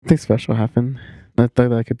Nothing special happened. Nothing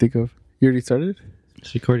that I could think of. You already started?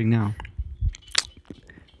 It's recording now.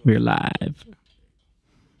 We're live.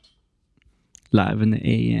 Live in the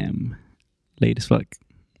AM. Late as fuck.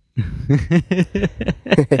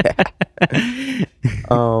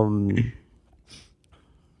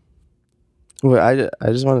 Wait,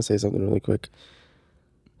 I just want to say something really quick.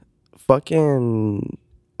 So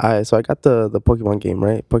I got the Pokemon game,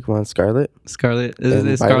 right? Pokemon Scarlet. Scarlet. Is And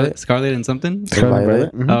it Violet? Scarlet and something? And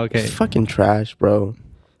Violet. Mhm. Oh, okay. It's fucking trash, bro.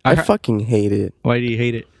 I fucking hate it, Why do you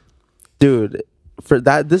hate it? dude.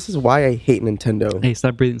 This is why I hate Nintendo. Hey,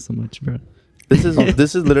 stop breathing so much, bro. This is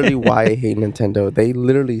literally why I hate Nintendo. They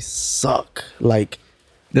literally suck. Like,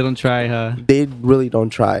 They don't try, huh? they really don't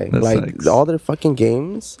try. That Like, sucks. all their fucking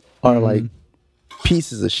games are like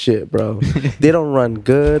pieces of shit, bro. They don't run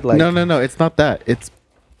good. Like, No. It's not that.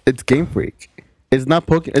 It's Game Freak. It's not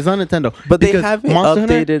It's not Nintendo. but they Because haven't Monster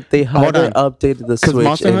Hunter- updated. They Hold haven't on. updated the 'Cause Switch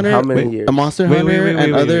Monster in Hunter- how many wait, years? a Monster Hunter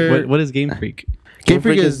and other What is Game Freak? Game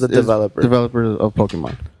Freak is the developer. developer of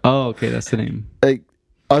Pokemon. Oh, okay, that's the name. Like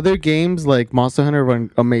other games like Monster Hunter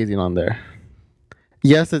run amazing on there.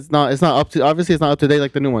 Yes, it's not up to, obviously it's not up to date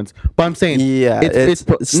like the new ones. But I'm saying Yeah, it's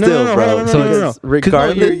no, still, no, bro. no, no, So no, no, no. it's 'Cause no,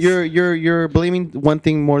 regardless, you're blaming one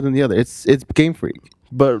thing more than the other. It's Game Freak.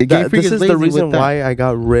 but Game Freak this is is the lazy reason with that. why I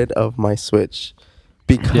got rid of my Switch,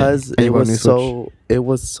 because And you bought a new it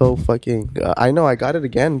was so fucking. I know I got it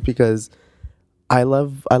again because I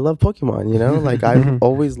love Pokemon. You know, like I've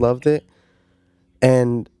always loved it,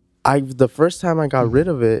 and the first time I got rid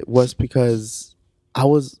of it was because I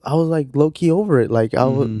was like low key over it. Like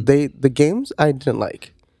the games I didn't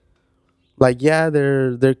like. Like, yeah,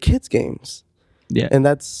 they're kids games. Yeah. And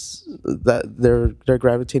that's that they're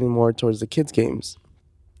gravitating more towards the kids games.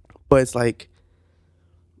 But it's like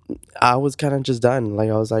I was kind of just done. Like,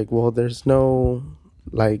 I was like, well, there's no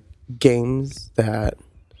like games that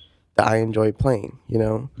I enjoy playing, you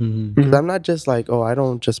know? Mm-hmm. Because I'm not just like, oh, I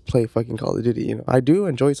don't just play fucking Call of Duty, you know? I do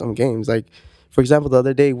enjoy some games. Like, for example, the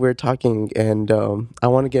other day we were talking and I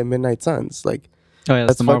want to get Midnight Suns. Like, Oh yeah, that's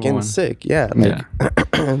that's the Marvel fucking one. sick. Yeah.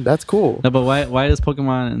 Like, that's cool. No, but why does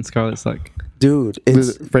Pokemon and Scarlet suck? Dude,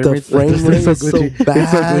 it's The frame the rate's- frame it's rate so is so glitchy. It's so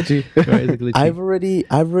bad. glitchy. Why is it glitchy?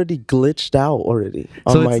 I've already glitched out already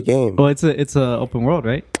on my game. Well, it's a open world,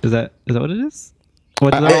 right? Is that what it is?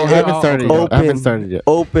 What, I haven't started yet. Open- I haven't started yet.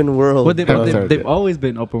 Open world. Well, Haven't started they've yet. always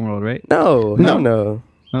been open world, right? No.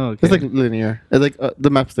 Oh, okay. It's like linear. It's like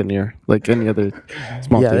the map's linear, like any other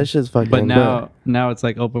small Yeah, thing. that's just fucking. but now it's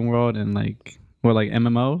like open world and like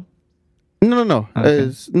MMO. No. Okay.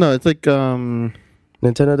 It's like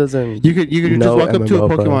Nintendo doesn't. you could just No walk up to a MMO,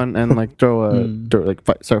 bro. Pokemon and like throw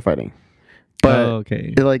start fighting. But Oh,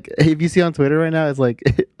 okay. like if you see on Twitter right now, it's like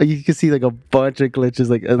you can see like a bunch of glitches.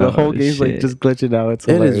 Like the Oh, whole game's like shit. just glitching out. It's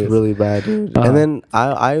It hilarious. is really bad, dude. Uh-huh. And then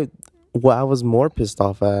what I was more pissed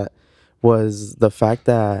off at was the fact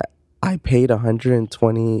that I paid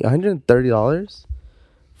 $130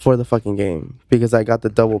 for the fucking game because I got the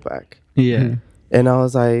double back. Yeah. And I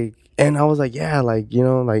was like, yeah, like, you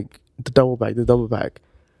know, like the double back.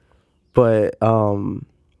 But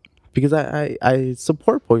because I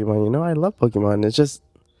support Pokemon, you know, I love Pokemon. It's just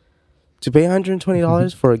to pay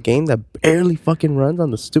 $120 for a game that barely fucking runs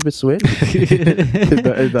on the stupid Switch.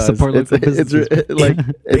 It does. Support local businesses. it's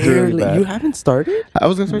really Barely. bad. You haven't started? I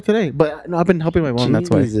was gonna start today, but no, I've been helping my mom. That's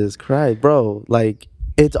why. Jesus Christ, bro! Like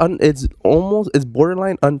it's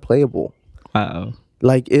borderline unplayable. Wow.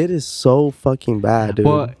 Like it is so fucking bad, dude.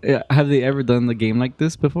 Well, have they ever done the game like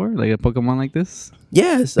this before? Like a Pokemon like this?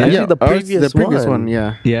 Yes, actually, the previous one,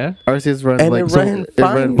 yeah. Yeah. Arceus runs And like it so ran it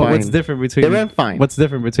fine. ran But fine. what's different between? It ran fine. What's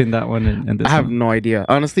different between that one and this? I have one? no idea.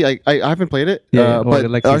 Honestly, I haven't played it. Yeah, well, but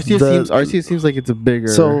Alexis- Arceus seems like it's a bigger.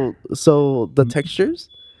 So the textures,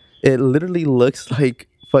 it literally looks like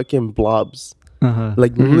fucking blobs, Uh-huh.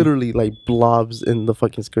 like literally like blobs in the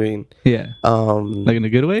fucking screen. Yeah. Like in a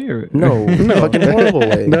good way or No, fucking horrible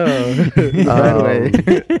way. no, bad way.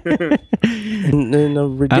 In a I don't know.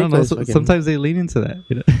 ridiculous. fucking- Sometimes they lean into that.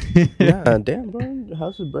 You know? yeah, damn, bro, the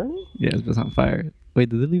house is burning. Yeah, it's just on fire. Wait,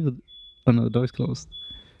 did they leave it? Oh no, the door's closed.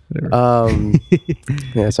 Whatever.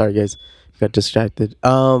 Yeah, sorry guys, got distracted.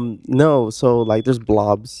 No, so like there's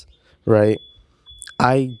blobs, right?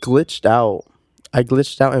 I glitched out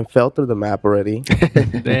and fell through the map already.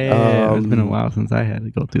 Damn, it's been a while since I had to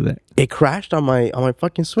go through that. It crashed on my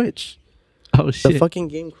fucking Switch. Oh shit! The fucking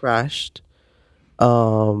game crashed.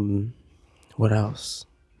 What else?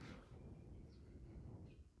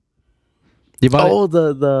 You bought Oh,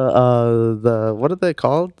 the what are they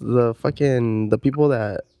called? The people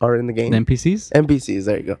that are in the game. it? The NPCs? NPCs.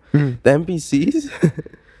 There you go. Mhm. The NPCs,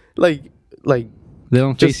 like They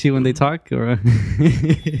don't Just- face you when they talk, or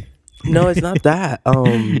No, it's not that.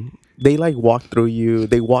 They like walk through you.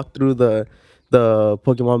 They walk through the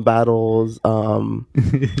Pokemon battles.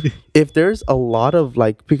 If there's a lot of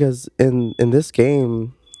like, because in this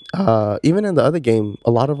game, even in the other game,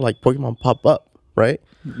 a lot of like Pokemon pop up, right?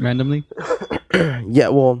 randomly. Yeah,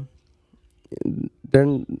 well,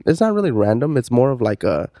 it's not really random. It's more of like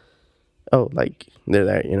like they're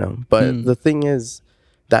there, you know. But the thing is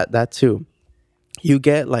that too, you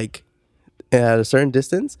get like at a certain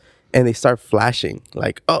distance, and they start flashing.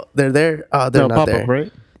 Like, oh, they're there. Oh, they're No, not pop there. up,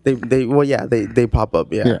 right? They well, yeah, they pop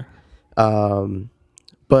up. Yeah.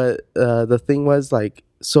 But the thing was like,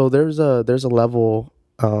 so there's a level.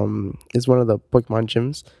 It's one of the Pokemon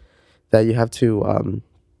gyms that you have to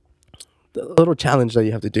the little challenge that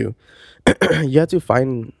you have to do. You have to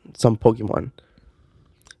find some Pokemon,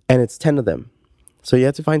 and it's 10 of them. So you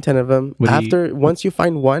have to find 10 of them. Once you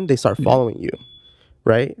find one, they start following you,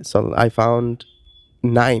 right? So I found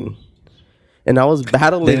 9, and I was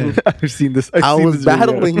battling. I've seen this. I was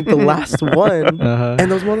battling the last one,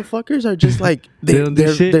 and those motherfuckers are just like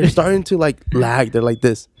they're starting to like lag. They're like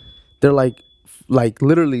this. They're like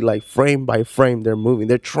literally like frame by frame they're moving.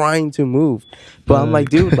 They're trying to move, but I'm like,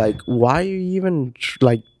 dude, like, why are you even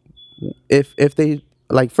like, if they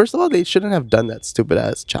like, first of all, they shouldn't have done that stupid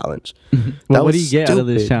ass challenge. Well, what do you get out of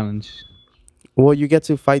this challenge? Well, you get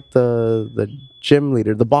to fight the gym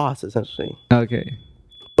leader, the boss, essentially. Okay.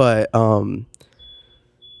 But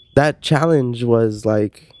that challenge was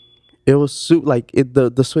like, it was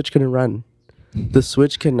the Switch couldn't run. The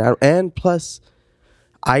Switch cannot, and plus,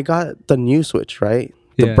 I got the new Switch, right?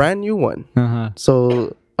 The brand new one.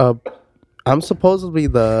 So I'm supposedly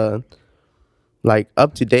the like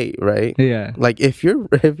up to date, right? Yeah. Like if you're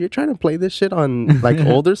trying to play this shit on like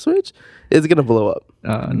older Switch, it's gonna blow up.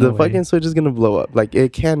 The fucking Switch is gonna blow up. Like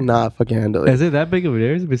it cannot fucking handle it. Is it that big of a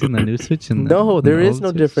difference between the new Switch and No, there is no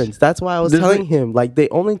Switch? difference. That's why I was telling him, like, they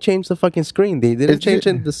only changed the fucking screen. They didn't change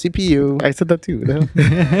the CPU. I said that too.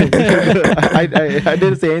 I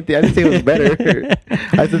didn't say anything. I didn't say it was better.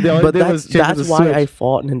 I said the only thing was change that's the why Switch. I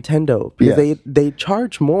fought Nintendo, because they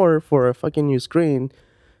charge more for a fucking new screen,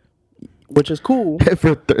 which is cool.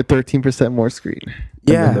 For 13% more screen.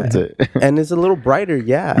 Yeah, that's it. And it's a little brighter.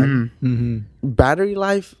 Yeah, battery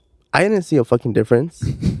life, I didn't see a fucking difference.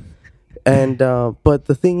 And but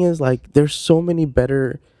the thing is, like, there's so many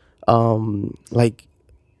better, like,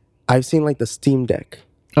 I've seen like the Steam Deck.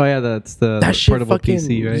 Oh yeah, that's the portable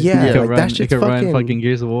PC, right? Yeah, it could like run, that shit's it could run fucking- fucking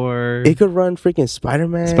Gears of War. It could run freaking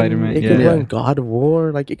Spider-Man. It could yeah. run God of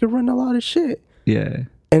War. Like, it could run a lot of shit. Yeah.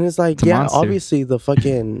 And it's like, It's a monster. obviously the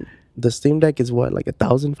fucking the Steam Deck is what, like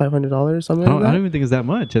 $1,500 something. I like don't that? even think it's that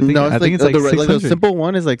much. I think No, I think it's like the 600. simple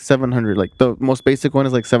one is like 700. Like the most basic one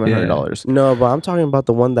is like $700. No, but I'm talking about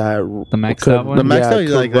the one that The maxed out one? The maxed out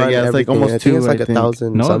is could like, run yeah, it's like everything. almost I think two, it's like I think.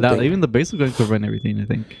 1,000 No, something. even the basic one could run everything. I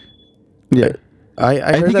think. Yeah.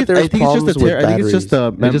 I heard that there's I think problems it's just with I think it's just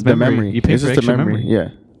batteries. the memory. memory. You pay It's for just the extra memory. memory. Yeah.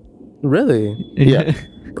 Really? Yeah.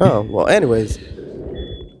 Oh, well, anyways,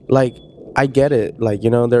 like, I get it. Like, you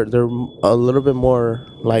know, they're a little bit more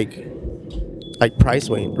like price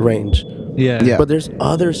range. Yeah. Yeah. But there's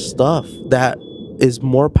other stuff that is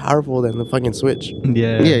more powerful than the fucking Switch.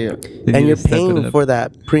 Yeah. Yeah. They And need you're to step it paying up. for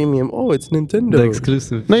that premium. Oh, it's Nintendo. the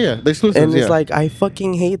exclusive. No, yeah, the exclusives. And it's yeah. like, I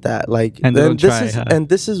fucking hate that. Like, And they don't this try, is huh? and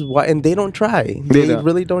this is why, and they don't try. They don't.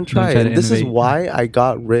 really don't try. try to And this is innovate. why I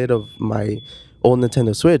got rid of my old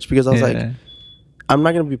Nintendo Switch, because I was like, I'm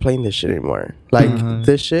not gonna be playing this shit anymore. Like,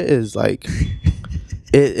 this shit is like,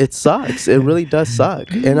 it sucks. It really does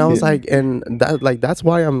suck. And I was like, and that's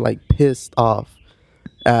why I'm like pissed off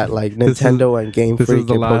at like Nintendo and Game This Freak is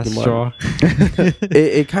the and last Pokemon. straw.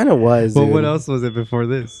 It kind of was. Well, dude. what else was it before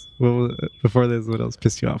this? Before this, what else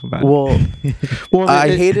pissed you off about it? Well,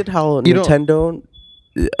 I hated how you know- Nintendo,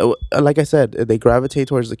 like I said, they gravitate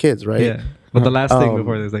towards the kids, right? Yeah. But the last thing Um,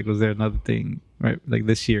 before this, like, was there another thing, right? Like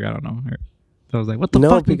this year, I don't know. So I was like, what the No,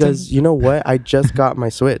 fuck? because Nintendo? you know what? I just got my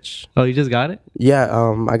Switch. Oh, you just got it? Yeah,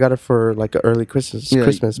 I got it for like an early Christmas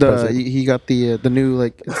present. He got the new,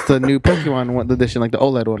 like, it's the new Pokemon one edition, like the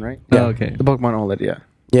OLED one, right? Oh, okay. The Pokemon OLED, yeah.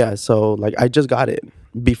 Yeah, so like I just got it.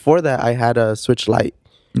 Before that, I had a Switch Lite,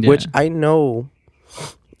 which I know.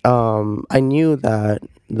 I knew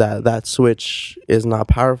that Switch is not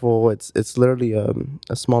powerful. It's literally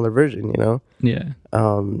a smaller version, you know. Yeah.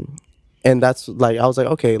 And that's like, I was like,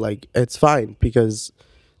 okay, like, it's fine, because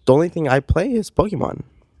the only thing I play is Pokemon.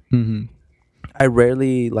 Mm-hmm. I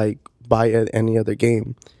rarely like buy any other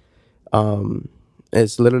game.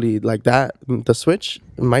 It's literally like that. The Switch,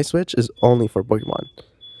 my Switch, is only for Pokemon,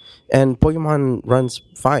 and Pokemon runs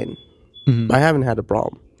fine. Mm-hmm. I haven't had a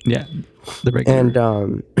problem. Yeah, the regular.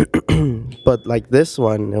 And but like this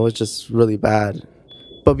one, it was just really bad.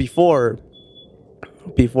 But before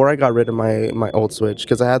I got rid of my old Switch,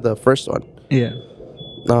 because I had the first one, yeah.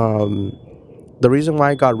 the reason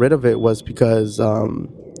why I got rid of it was because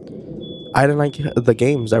I didn't like the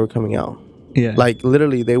games that were coming out. Yeah. Like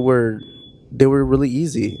literally, they were really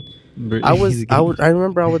easy. I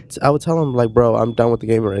remember I would tell him like, bro, I'm done with the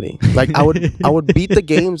game already. Like I would beat the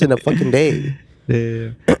games in a fucking day.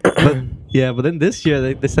 Yeah. But then this year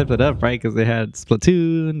they stepped it up, right? Because they had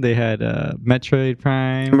Splatoon, they had Metroid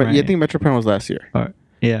Prime. Right? Yeah, I think Metro Prime was last year. Or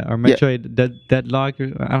Metroid Deadlock.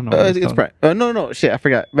 Or, I don't know. I think it's Prime. No, shit, I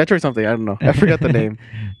forgot. Metroid something. I don't know. I forgot the name.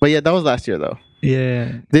 But yeah, that was last year though.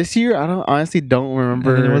 Yeah. This year, I honestly don't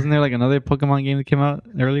remember. And then wasn't there like another Pokemon game that came out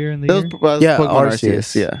earlier in the year? Yeah, Pokemon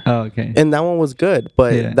Arceus. Yeah. Oh, okay. And that one was good,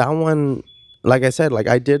 but Yeah. that one, like I said, like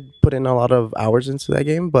I did put in a lot of hours into that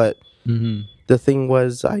game, but the thing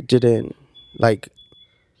was I didn't like.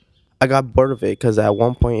 I got bored of it because at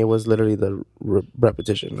one point it was literally the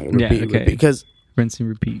repetition, like repeat. Because rinse and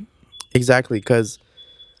repeat. Exactly, because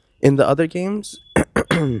in the other games,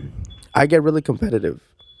 I get really competitive.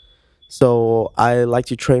 So I like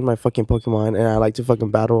to train my fucking Pokemon, and I like to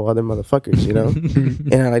fucking battle other motherfuckers, you know?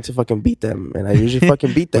 And I like to fucking beat them, and I usually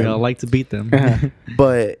fucking beat them. We all like to beat them.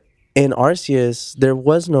 But in Arceus, there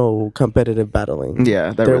was no competitive battling.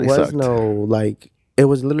 Yeah, there really was sucked. no like. It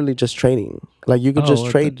was literally just training. Like you could just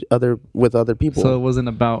trade with other people. So it wasn't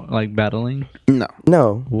about like battling. No,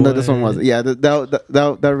 no, this one wasn't. Yeah,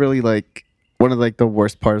 that really like one of like the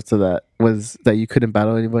worst parts of that was that you couldn't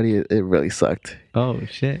battle anybody. It really sucked. Oh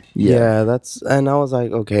shit. Yeah, and I was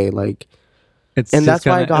like, okay, like. That's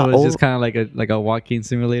why I got old. It was just kind of like a walking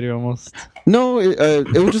simulator almost. No, it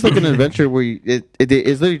was just like an adventure where it's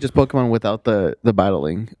literally just Pokemon without the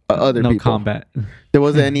battling other people. No combat. There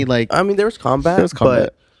wasn't any like. I mean, there was combat,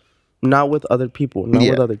 but not with other people, not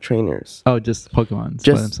with other trainers. Oh, just Pokemon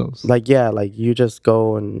just by themselves. Like like you just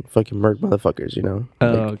go and fucking murk motherfuckers, you know? Oh,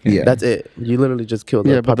 like, okay. Yeah. That's it. You literally just kill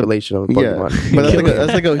the population of Pokemon. Yeah. But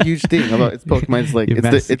that's like a huge thing about it's Pokemon. It's like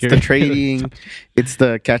it's the trading, it's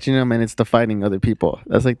the catching them, and it's the fighting other people.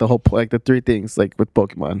 That's like the whole like the three things like with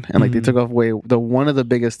Pokemon, and like they took off away the one of the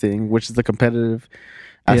biggest thing, which is the competitive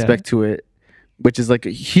aspect to it. Which is like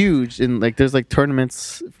huge, and like there's like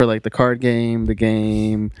tournaments for like the card game, the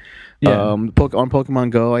game, on Pokemon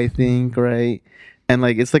Go, I think, right? And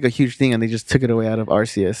like it's like a huge thing, and they just took it away out of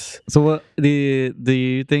Arceus. So what do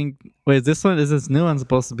you think? Wait, is this new one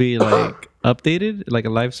supposed to be like updated, like a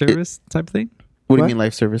live service type thing? What do you mean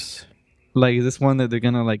live service? Like, is this one that they're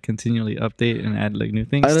gonna like continually update and add like new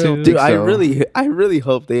things I don't to? think Dude, so. I really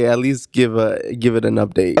hope they at least give it an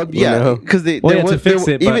update. Yeah, because to fix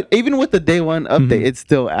it. Even with the day one update, it's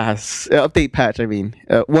still update patch. I mean,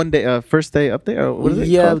 one day, first day update. Or what is it?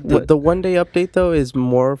 Yeah, called? the 1 day update though is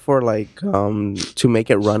more for like to make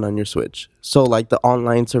it run on your Switch. So like the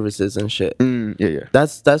online services and shit. Yeah.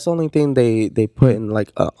 That's the only thing they put in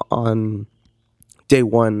like on day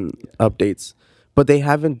one updates. But they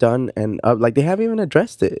haven't done like they haven't even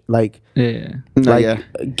addressed it. Like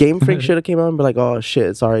Game Freak should have came out and be like, oh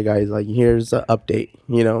shit, sorry guys, like here's an update.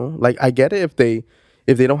 You know, like I get it if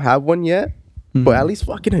they don't have one yet, but at least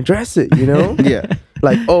fucking address it. You know, Yeah.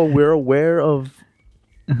 Like we're aware of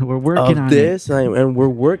we're working on this and we're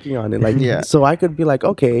working on it. Like so I could be like,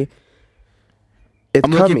 okay, it's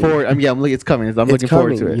I'm coming. looking forward. It's coming. I'm It's looking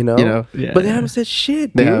forward to coming, it. you know? Yeah. But they haven't said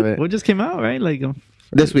shit, They dude. haven't. What just came out, right? Like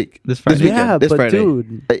This week. This Friday. Yeah, this but Friday.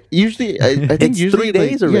 dude, Usually, I think It's usually 3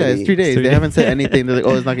 days like, yeah, already. it's 3 days. It's 3 They haven't said anything. They're like,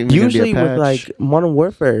 oh, it's not going to be usually a patch. with like Modern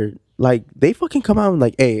Warfare, like they fucking come out and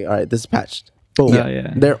like, hey, all right, this is patched. Boom.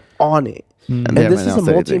 Yeah. They're on it. And And they this haven't is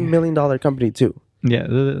a announced anything. multi-million-dollar company too. Yeah,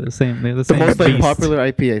 they're the same. They're the The same. most like beast. popular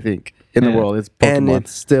IP I think in the world is Pokemon. And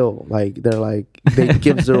it's still like they're like they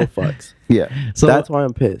give zero fucks. yeah. So That's why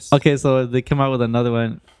I'm pissed. okay, so they come out with another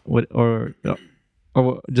one. What or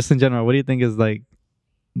just in general, what do you think is like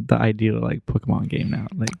the ideal like Pokemon game now?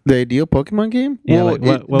 Like The ideal Pokemon game? Yeah, Well,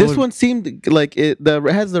 like, what this would- one seemed like it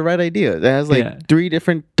has the right idea. It has like 3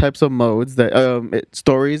 different types of modes that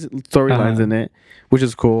storylines in it, which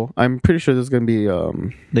is cool. I'm pretty sure there's gonna be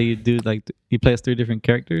that you do like you play as 3 different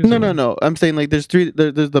characters. No. I'm saying like there's 3.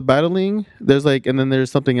 There's the battling. There's like and then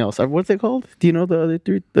there's something else. What's it called? Do you know the other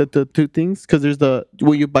 3? The 2 things? Because there's the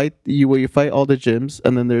where you fight all the gyms,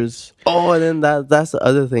 and then there's Oh, and then that's the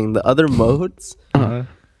other thing. The other modes, I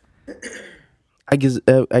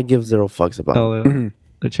give zero fucks about.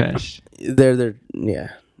 The trash. They're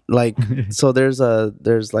like so there's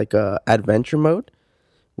like a adventure mode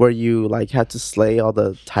where you like had to slay all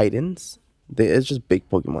the titans. It's just big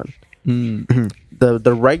Pokemon.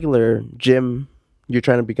 The regular gym you're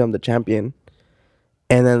trying to become the champion.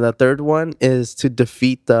 And then the third one is to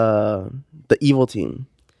defeat the evil team,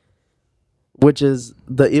 which is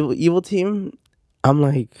the evil team. I'm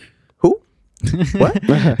like, who? What?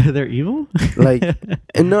 They're evil? Like,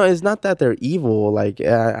 and no, it's not that they're evil. Like,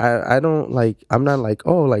 I don't like. I'm not like,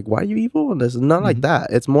 oh, like, why are you evil? It's not like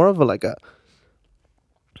that. It's more of a like a.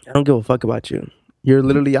 I don't give a fuck about you. You're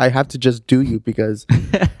literally. I have to just do you because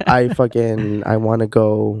I want to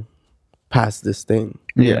go past this thing.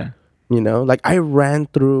 Yeah. You know, like I ran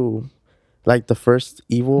through like the first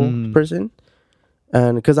evil person,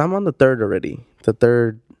 and because I'm on the third already, the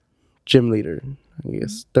third gym leader, I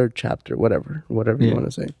guess, third chapter, whatever you want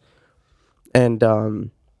to say. And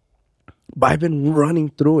but I've been running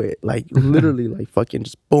through it, like literally, like fucking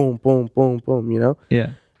just boom, boom, boom, boom, you know? Yeah.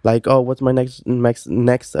 Like, oh, what's my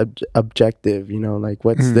next objective? You know, like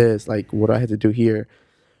what's this? Like, what do I have to do here?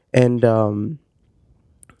 And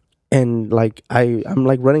like I'm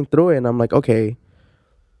like running through it, and I'm like, okay,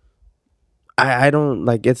 I don't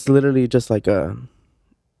like. It's literally just like a,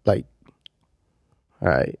 like, all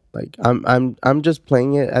right, like I'm just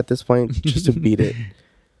playing it at this point just to beat it,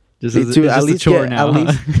 Just at least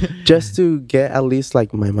just to get at least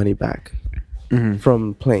like my money back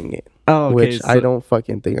from playing it. Oh, okay, which so, I don't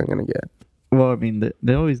fucking think I'm gonna get. Well, I mean,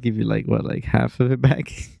 they always give you like what, like half of it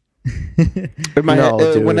back. In my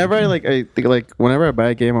head, whenever I think like whenever I buy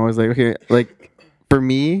a game, I was like, okay, like for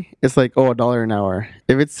me, it's like $1 an hour.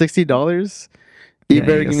 If it's $60, you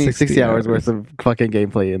better give me 60 hours worth of fucking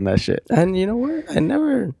gameplay in that shit. And you know what? I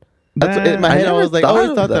never. That's in my head. I was like, I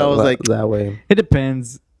always thought that I was like that way. It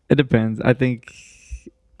depends. I think.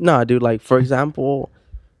 No, dude. Like for example,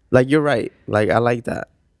 like you're right. Like I like that,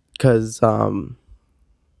 cause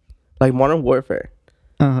like Modern Warfare.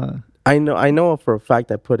 I know for a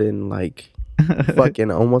fact I put in like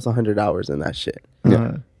fucking almost 100 hours in that shit.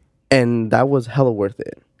 Yeah. And that was hella worth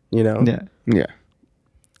it, you know? Yeah. Yeah.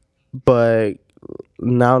 But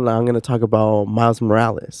now I'm going to talk about Miles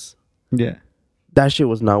Morales. Yeah. That shit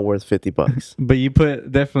was not worth $50. But you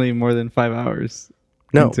put definitely more than 5 hours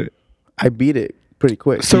into it. I beat it pretty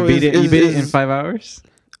quick. So you beat it in 5 hours?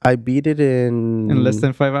 I beat it in less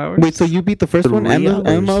than 5 hours. Wait, so you beat the first one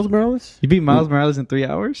and Miles Morales? You beat Miles Morales in 3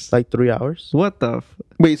 hours? Like 3 hours. What the?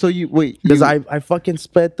 Wait, because I fucking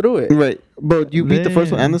sped through it. Right, but you beat the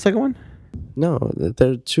first one and the second one? No,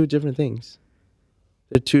 they're two different things.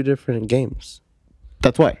 They're two different games.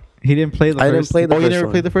 That's why he didn't play the. I didn't play the. You never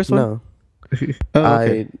played the first one? No. Oh,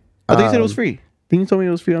 okay. I thought you said it was free. Didn't you tell me it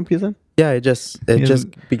was free on PSN? Yeah, it just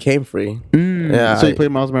became free. Yeah. So you played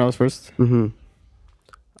Miles Morales first? Mm-hmm.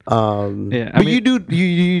 Yeah, but you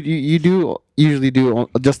do usually do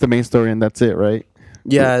just the main story and that's it, right?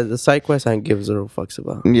 Yeah, the side quest I give 0 fucks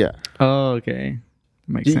about. Yeah. Oh, okay.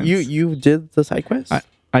 Makes sense. You did the side quest?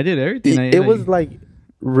 I did everything. It was like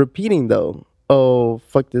repeating though. Oh,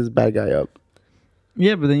 fuck this bad guy up.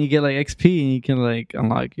 Yeah, but then you get like XP and you can like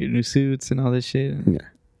unlock your new suits and all this shit. Yeah.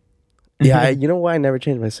 Yeah, you know why I never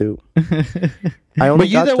changed my suit? But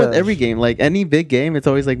you do that with every game. Like any big game, it's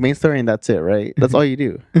always like main story and that's it, right? That's all you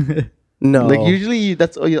do. No, like usually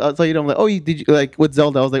that's all you do. I'm like, oh, did you like with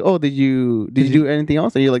Zelda? I was like, oh, did you do anything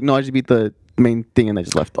else? And you're like, no, I just beat the main thing and I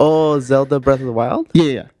just left. Oh, Zelda Breath of the Wild?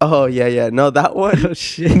 Yeah. Oh yeah. No, that one. Oh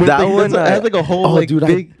shit. That one. I had like a whole like dude,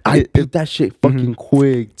 big. I beat that shit fucking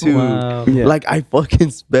quick too. Wow. Yeah. Like I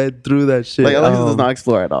fucking sped through that shit. Like Alexis does not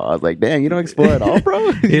explore at all. I was like, damn, you don't explore at all,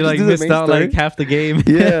 bro. You like missed out like half the game.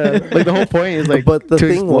 Yeah. Like the whole point is like. But the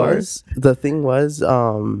thing was,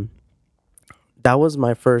 that was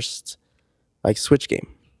my first like Switch game,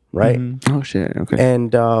 right? Mm-hmm. Oh shit. Okay.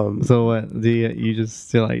 And so what? Do you just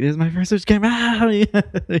still like, this is my first Switch game?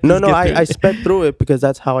 No, I sped through it because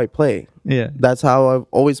that's how I play. Yeah, that's how I've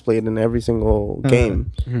always played in every single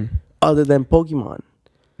game, other than Pokemon.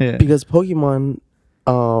 Yeah, because Pokemon,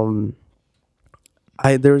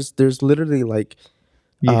 there's literally like.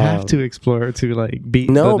 You have to explore to like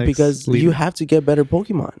beat. No, the next because leader. you have to get better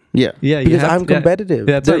Pokemon. Yeah. Because I'm competitive.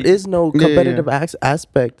 Yeah, there is no competitive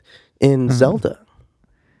aspect in Zelda.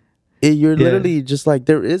 You're literally just like,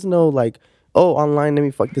 there is no like, oh, online, let me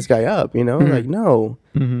fuck this guy up, you know? Like, no.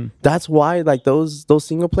 That's why like those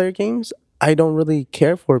single player games, I don't really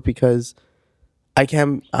care for I'm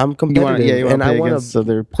competitive and I want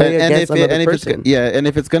to play against another person. And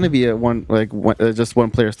if it's going to be just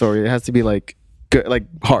one player story, it has to be like good, like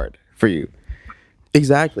hard for you.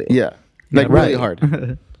 Exactly. Yeah. Like really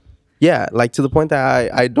hard. Yeah, like to the point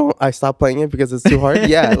that I stop playing it because it's too hard.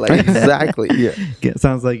 Yeah, like exactly. Yeah.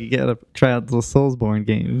 Sounds like you gotta try out those Soulsborne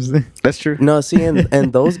games. That's true. No, see,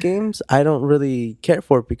 and those games I don't really care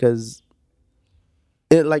for because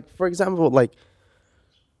it, like, for example, like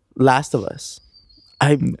Last of Us.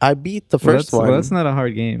 I beat the first one. Well, that's not a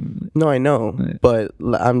hard game. No, I know, but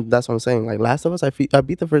that's what I'm saying. Like Last of Us, I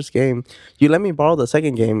beat the first game. You let me borrow the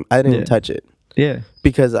second game. I didn't touch it. Yeah,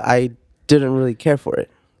 because I didn't really care for it.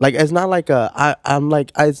 Like it's not like I'm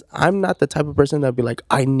not the type of person that'd be like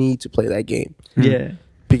I need to play that game. Yeah,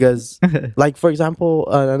 because like for example,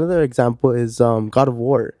 another example is God of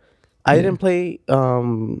War. I didn't play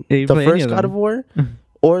the first God of War.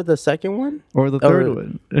 Or the second one? Or the third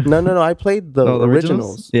one? No. I played the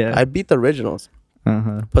originals. Yeah. I beat the originals.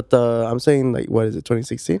 Uh-huh. But I'm saying, like, what is it,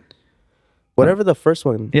 2016? Whatever the first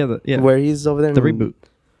one. Yeah. Where he's over there. The reboot.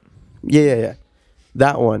 Yeah.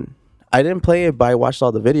 That one. I didn't play it, but I watched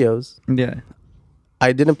all the videos. Yeah.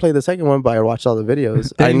 I didn't play the second one, but I watched all the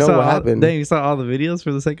videos. I know what happened. Then you saw all the videos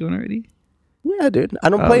for the second one already? Yeah, dude. I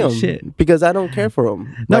don't play them because I don't care for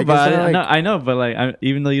them. No, like, but I know, but like,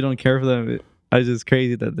 even though you don't care for them, I was just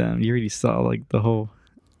crazy that you already saw like the whole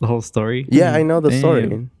story. Yeah, I know the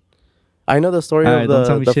story. I know the story of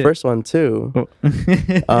the first one too.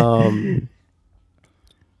 Oh.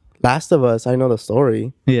 Last of Us, I know the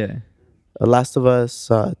story. Yeah. Last of Us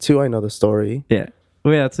 2, I know the story. Yeah.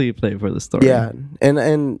 Well, yeah, that's what you play for the story. Yeah,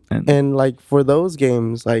 and like for those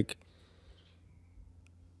games, like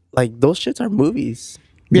those shits are movies.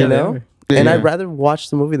 You know, and I'd rather watch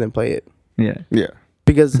the movie than play it. Yeah.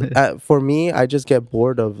 Because for me, I just get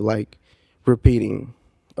bored of like repeating.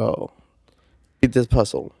 Oh, beat this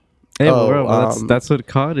puzzle. Hey, bro, that's what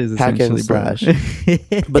COD is essentially, hack and slash.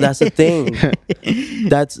 But that's the thing.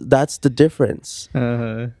 That's the difference.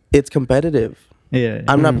 It's competitive. Yeah,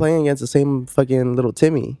 I'm not playing against the same fucking little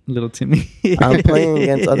Timmy. I'm playing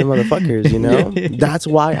against other motherfuckers. You know, that's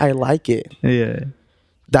why I like it. Yeah.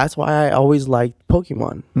 That's why I always liked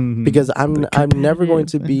Pokemon because I'm never going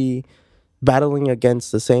to be battling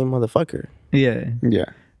against the same motherfucker. Yeah.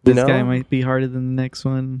 This guy might be harder than the next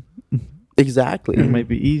one. Exactly. It might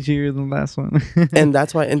be easier than the last one. And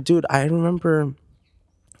that's why. And dude, I remember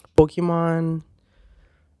Pokemon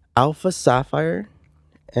Alpha Sapphire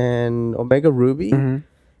and Omega Ruby.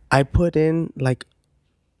 I put in like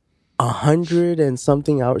 100 and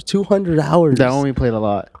something hours, 200 hours. That one we played a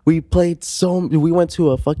lot. We went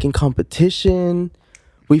to a fucking competition.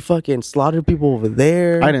 We fucking slaughtered people over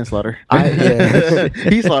there. I didn't slaughter.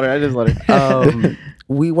 He slaughtered. I didn't slaughter.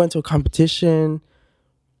 We went to a competition.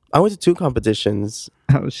 I went to 2 competitions.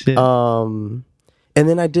 Oh shit. And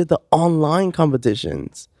then I did the online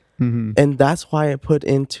competitions. And that's why I put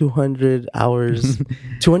in 200 hours,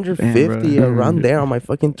 250 around there on my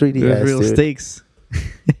fucking 3DS. Real stakes.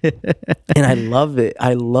 And I love it.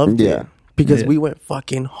 I loved it because we went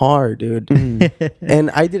fucking hard, dude.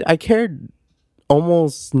 And I cared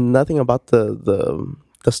almost nothing about the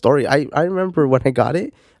story. I remember when I got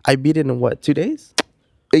it, I beat it in 2 days?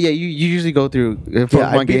 Yeah, you usually go through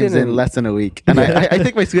Pokemon games in less than a week. And I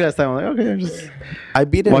think my sweet ass time, I'm like, okay, I'm just I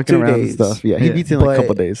beat it walking in 2 around days. And stuff. Yeah, he beats it in like a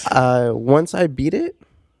couple days. Once I beat it,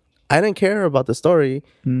 I didn't care about the story.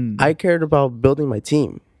 I cared about building my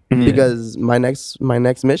team. Because my next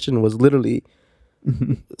mission was literally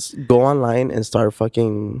go online and start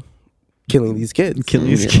fucking killing these kids.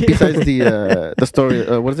 Besides the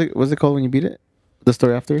story, what's it called when you beat it? The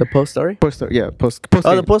story after? The post story? Post. Oh,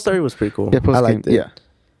 the post story was pretty cool. Yeah, I liked it. Yeah.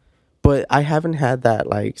 But I haven't had that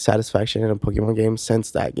like satisfaction in a Pokemon game since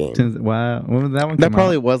that game. Wow, when was that one? That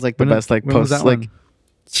probably was like the best like post like.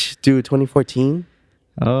 Dude, 2014.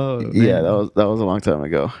 Oh yeah, that was a long time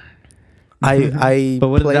ago. But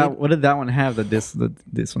what did that one have that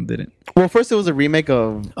this one didn't? Well, first it was a remake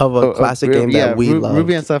of a classic game that we love,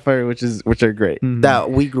 Ruby and Sapphire, which are great. That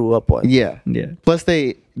we grew up with. Yeah. Plus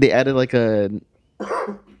they added like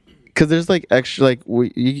because there's like extra like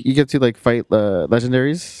you get to like fight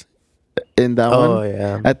legendaries in that one. Oh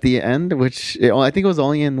yeah. At the end, which I think it was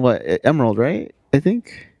only in Emerald, right? I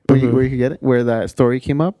think where you could get it, where that story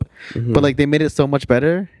came up. But like they made it so much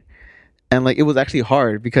better. And like it was actually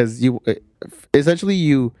hard because you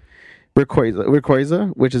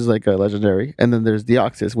Rayquaza, which is like a legendary, and then there's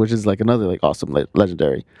Deoxys, which is like another like awesome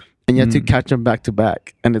legendary, and you have to catch them back to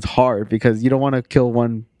back, and it's hard because you don't want to kill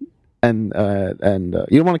one, and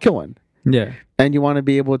you don't want to kill one, and you want to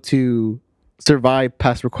be able to survive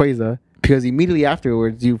past Rayquaza because immediately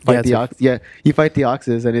afterwards you fight you fight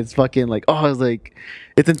Deoxys, and it's fucking like it's like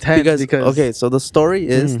it's intense because okay, so the story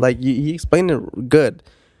is like you explained it good.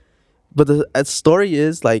 But the story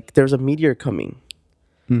is like there's a meteor coming.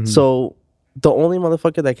 So the only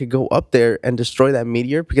motherfucker that could go up there and destroy that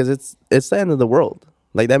meteor, because it's the end of the world.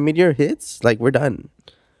 Like that meteor hits, like we're done.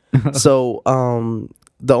 So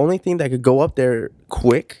the only thing that could go up there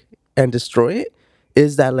quick and destroy it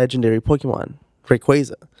is that legendary Pokemon,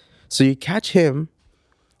 Rayquaza. So you catch him,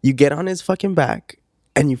 you get on his fucking back,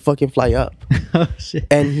 and you fucking fly up. Oh shit.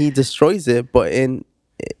 And he destroys it, but and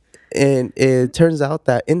it turns out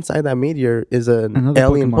that inside that meteor is an Another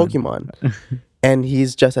alien Pokemon. And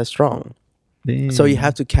he's just as strong. Damn. So you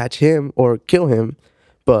have to catch him or kill him,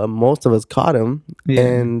 but most of us caught him, Yeah.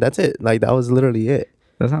 and that's it. Like, that was literally it.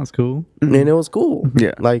 That sounds cool. And it was cool.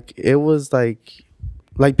 Yeah. Like, it was like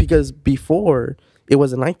because before it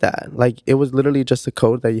wasn't like that. Like, it was literally just a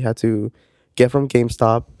code that you had to get from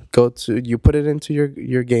GameStop. You put it into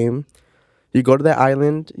your game. You go to the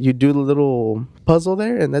island. You do the little puzzle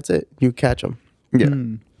there, and that's it. You catch them. Yeah.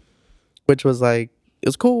 Which was like, it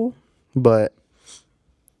was cool, but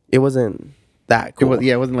it wasn't that cool.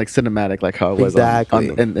 It wasn't like cinematic like how it was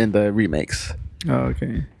in the remakes. Oh,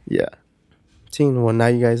 okay. Yeah. Well, now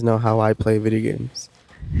you guys know how I play video games.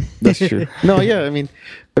 That's true. No, yeah, I mean,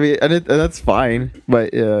 and that's fine,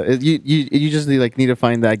 but you just need to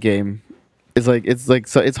find that game. It's like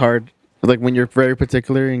so it's hard. Like when you're very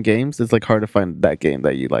particular in games, it's like hard to find that game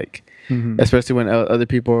that you like, especially when other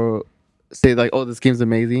people say like, "Oh, this game's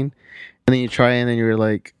amazing," and then you try and then you're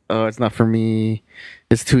like, "Oh, it's not for me.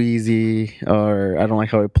 It's too easy," or "I don't like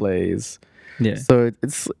how it plays." Yeah. So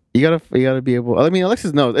it's you gotta be able. I mean,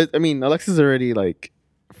 Alexis knows. Alexis is already like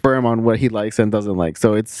firm on what he likes and doesn't like,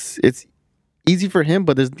 so it's easy for him.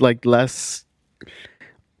 But there's like less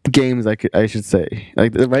games I should say,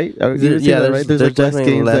 like, right? There's like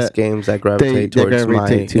definitely less games that gravitate towards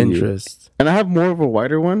my interest. And I have more of a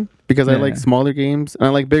wider one because I like smaller games and I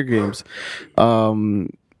like bigger games.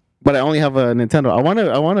 But I only have a Nintendo.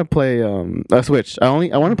 I want to play a Switch. I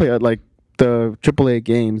want to play like the AAA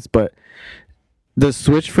games, but the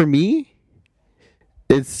Switch for me,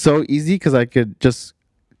 it's so easy because I could just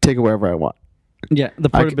take it wherever I want. Yeah, the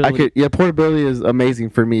portability. Portability is amazing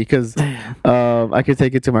for me because I could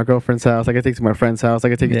take it to my girlfriend's house. I could take it to my friend's house. I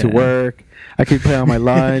could take it to work. I could play on my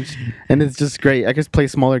lunch, and it's just great. I could play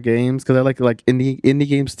smaller games because I like indie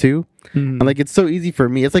games too. And like it's so easy for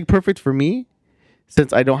me. It's like perfect for me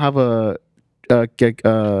since I don't have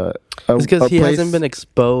it's because he hasn't been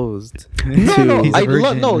exposed. No,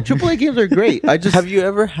 AAA games are great. Have you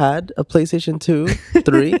ever had a PlayStation 2,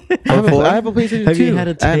 3, or 4? I have a PlayStation 2 have you had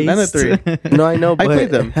a taste? And a 3. No, I know, but I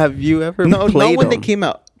played them. Have you ever played them? them? When they came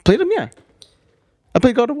out. Played them, yeah. I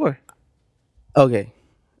played God of War. Okay.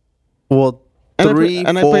 Well, 3,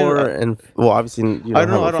 4, and obviously you don't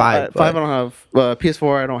have 5. 5 I don't have.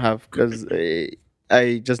 PS4 I don't have because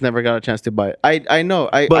I just never got a chance to buy it. I know.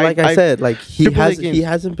 But like I said, like he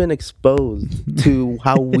hasn't been exposed to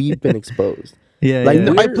how we've been exposed. Yeah, like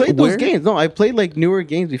I played those games. No, I played like newer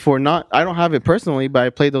games before. I don't have it personally, but I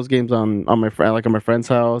played those games on my friend's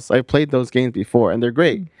house. I played those games before, and they're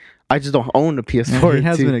great. I just don't own a PS4. He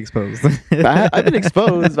has been exposed. I've been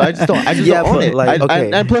exposed, but I just don't own it. Like,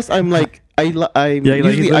 okay. And plus, I'm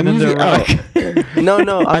usually out.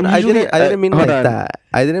 No, I didn't mean it like that.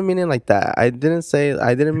 I didn't mean it like that. I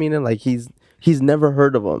didn't mean it like he's never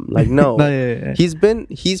heard of them. Like, no. Yeah.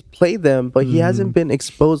 He's played them, but he hasn't been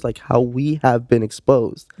exposed like how we have been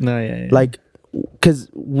exposed. No. Like, because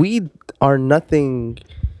we are nothing.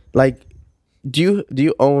 Like, do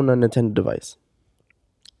you own a Nintendo device?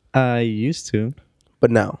 I used to,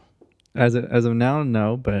 but now, as of now,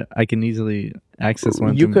 no. But I can easily access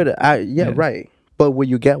one. You could, right. But would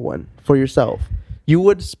you get one for yourself? You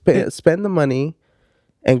would spend the money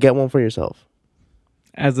and get one for yourself.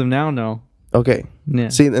 As of now, no. Okay. Yeah.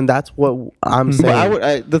 See, and that's what I'm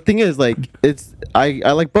saying. The thing is, like,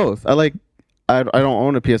 I like both. I don't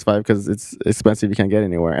own a PS5 because it's expensive. You can't get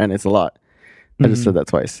anywhere, and it's a lot. I just said that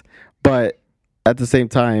twice, but. At the same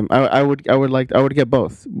time, I would get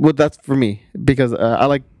both. Well, that's for me because I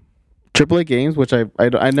like AAA games, which I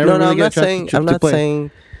never really get a chance to play. I'm not saying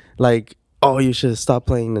like, oh, you should stop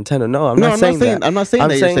playing Nintendo. No, I'm not saying that. I'm not saying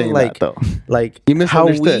that you're saying like, that though. Like you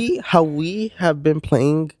misunderstood. How we have been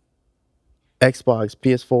playing Xbox,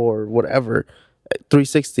 PS4, whatever,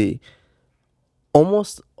 360,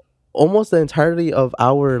 almost the entirety of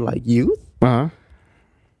our like youth.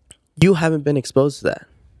 You haven't been exposed to that.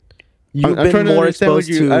 You've been more exposed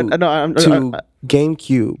to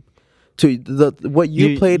GameCube. To what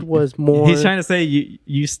you played was more. He's trying to say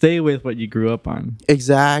you stay with what you grew up on.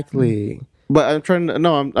 Exactly. But I'm trying to.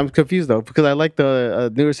 No, I'm confused though because I like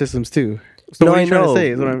the newer systems too. So what are you trying to say?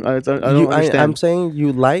 Is what I don't understand. I'm saying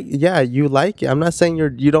you like. Yeah, you like it. I'm not saying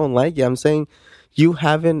you don't like it. I'm saying. You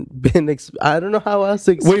haven't been. I don't know how else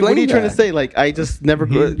to explain. Wait, what are you trying to say? Like, I just never.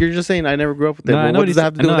 You're just saying I never grew up with it. No, what does that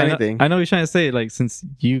have to do with anything? I know what you're trying to say. Like, since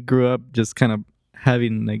you grew up just kind of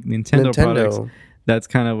having like Nintendo products, that's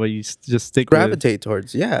kind of what you just stick gravitate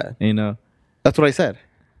towards. Yeah, you know. That's what I said.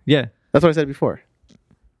 Yeah, that's what I said before.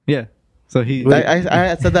 Yeah. So he. I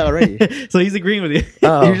had said that already. So he's agreeing with you.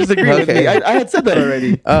 Oh, You just agreed with me. I had said that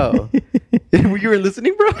already. Oh, You were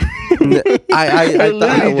listening, bro. I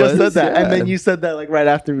literally just said that, yeah. and then you said that like right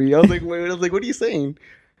after me. I was like, wait. I was like, what are you saying?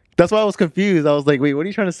 That's why I was confused. I was like, wait, what are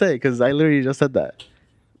you trying to say? Because I literally just said that.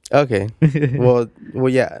 Okay. Well,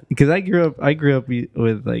 yeah. Because I grew up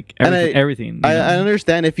with like everything. I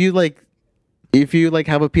understand if you like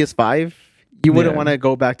have a PS5, you wouldn't want to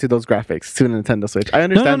go back to those graphics to a Nintendo Switch. I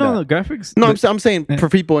understand No, that. graphics. No, I'm saying for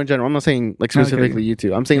people in general. I'm not saying like specifically you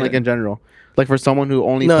two. I'm saying like in general. Like for someone who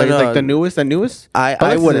only plays like the newest.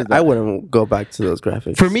 I wouldn't go back to those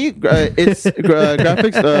graphics. For me, it's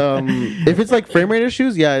graphics. If it's like frame rate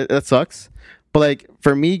issues, yeah, that sucks. But like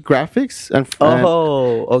for me, graphics and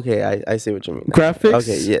okay, I see what you mean. Graphics.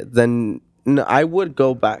 Okay, yeah. Then no, I would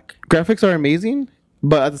go back. Graphics are amazing,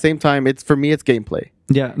 but at the same time, it's gameplay.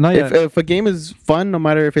 Yeah, no, yeah. If a game is fun, no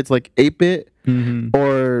matter if it's like 8-bit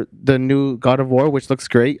or the new God of War, which looks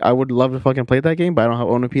great, I would love to fucking play that game, but I don't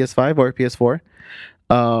own a PS5 or a PS4.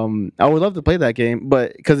 I would love to play that game,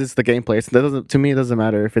 but because it's the gameplay, so to me it doesn't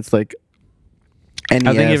matter if it's like NES.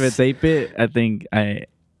 I think if it's 8-bit, I think I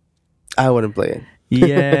wouldn't play it.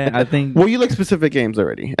 Yeah, I think. Well, you like specific games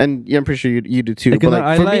already, and I'm pretty sure you do too. Like, but no,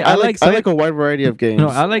 like, for me, I like a wide variety of games. No,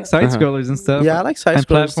 I like side scrollers and stuff. Yeah, I like side and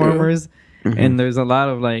scrollers platformers, and there's a lot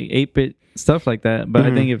of like 8-bit stuff like that. But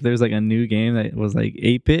I think if there's like a new game that was like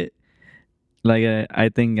 8-bit, like I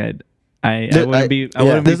think I wouldn't be.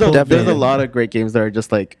 There's a lot of great games that are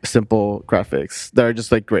just like simple graphics that are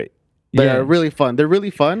just like great. They are really fun. They're really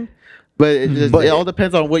fun, but it all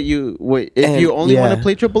depends on what you. If you only want to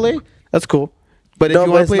play AAA, that's cool. But if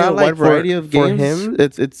you want to play a wide variety of games, for him,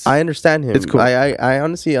 it's. I understand him. It's cool. I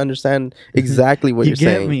honestly understand exactly what you're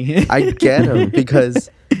saying. Me. I get him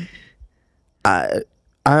because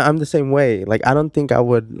I'm the same way. Like I don't think I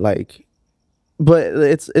would like, but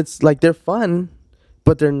it's like they're fun,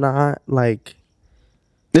 but they're not like.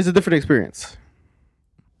 It's a different experience.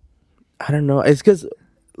 I don't know. It's because,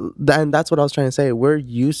 and that's what I was trying to say. We're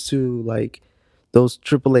used to like those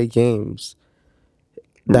AAA games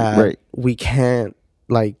that we can't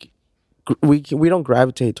like. We don't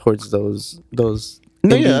gravitate towards those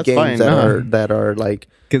indie games that are like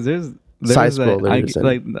because there's side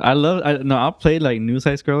scrollers. I'll play like new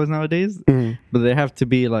side scrollers nowadays, but they have to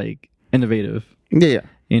be like innovative. Yeah.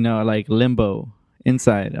 You know, like Limbo,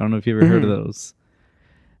 Inside. I don't know if you ever heard of those.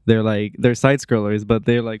 They're side scrollers, but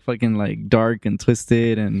they're like fucking like dark and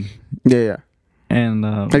twisted and And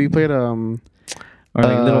have you played or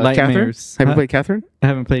like Little Nightmares? Have you played Catherine? I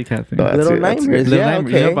haven't played Catherine. Little Nightmares,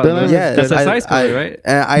 okay. That's a side scroller, right?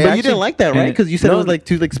 But you didn't like that, right? Because you said it was like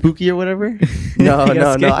too like spooky or whatever. No,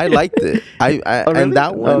 I liked it. And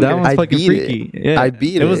that one, one's fucking beat freaky. It. Yeah. I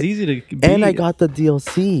beat it. It was easy to beat. And I got the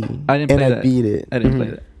DLC. I didn't play that. I beat it. I didn't play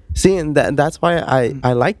that. See, and that's why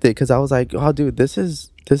I liked it, because I was like, oh, dude, this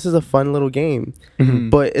is a fun little game,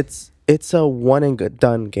 but it's a one and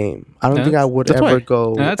done game. I don't think I would ever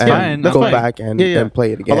go back and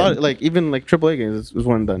play it again. A lot of, like even like AAA games is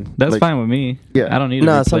one and done. That's like, fine with me. Yeah, I don't need.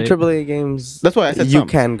 No, some AAA games. That's why I said you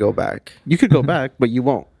can go back. You could go back, but you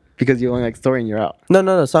won't because you only like story and you're out.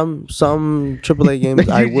 No. Some AAA games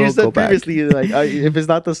I will you said go back. Previously, like if it's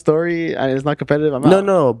not the story and it's not competitive, I'm out.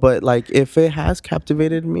 No, but like if it has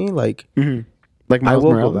captivated me, like. Like I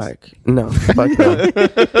will go back. No, fuck no.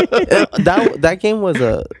 That game was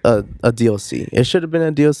a DLC. It should have been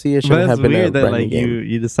a DLC. It shouldn't have been a brand new game.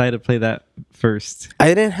 You decided to play that first. I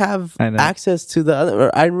didn't have access to the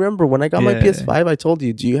other. I remember when I got my PS5, I told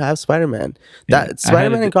you, do you have Spider-Man?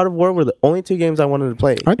 Spider-Man and God of War were the only two games I wanted to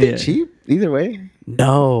play. Aren't they cheap? Either way.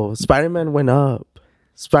 No, Spider-Man went up.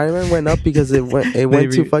 Spider-Man went up because it went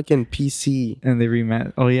to fucking PC. And they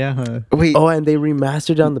remastered. Oh yeah. Wait. Oh, and they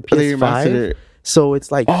remastered it on the PS5. So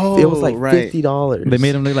it's like it was like $50. They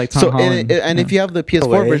made him look like Tom Holland. And if you have the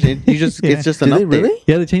PS4 version, it's just an update. Really?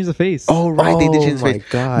 Yeah, they changed the face. Oh right, they did change the face.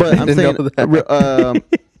 God. But I'm saying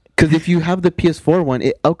because if you have the PS4 one,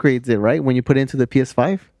 it upgrades it, right? When you put it into the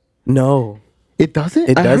PS5. No, it doesn't.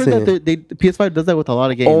 It doesn't. I heard that the PS5 does that with a lot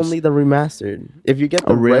of games. Only the remastered. If you get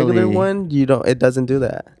the regular one, you don't. It doesn't do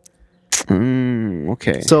that.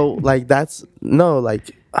 Okay. So like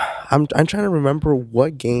I'm trying to remember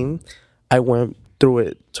what game. I went through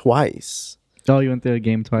it twice. Oh, you went through a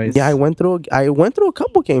game twice? Yeah, I went through a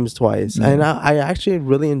couple games twice, and I actually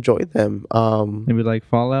really enjoyed them. Maybe like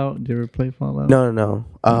Fallout. Did you ever play Fallout? No.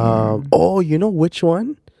 Oh, you know which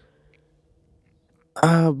one?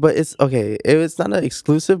 But it's okay. It's not an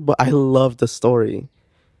exclusive, but I love the story.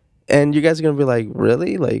 And you guys are gonna be like,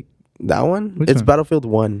 really? Like that one? Which it's one? Battlefield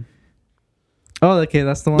 1. Oh, okay,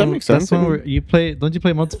 that's the one. That makes sense. That's the one where you play. Don't you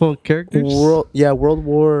play multiple characters? World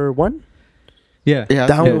War 1. Yeah,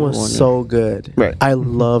 that one was so good. Right. I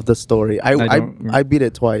love the story. I beat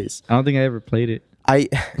it twice. I don't think I ever played it.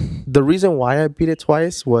 The reason why I beat it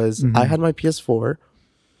twice was I had my PS4.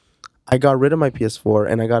 I got rid of my PS4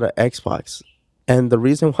 and I got an Xbox. And the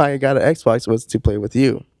reason why I got an Xbox was to play with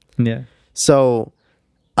you. Yeah. So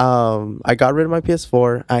I got rid of my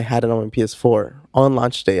PS4. I had it on my PS4. On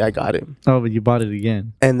launch day, I got it. Oh, but you bought it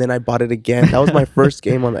again. And then I bought it again. That was my first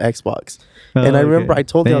game on the Xbox. And I remember I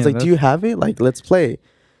told you, I was like, do you have it? Like, let's play.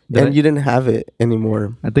 And you didn't have it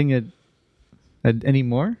anymore. I think it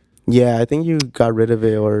anymore? Yeah, I think you got rid of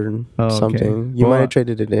it or something. You might have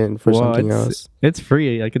traded it in for something else. It's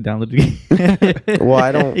free. I could download it. Well,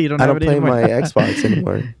 I don't play my Xbox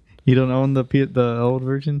anymore. You don't own the old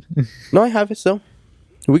version? No, I have it still.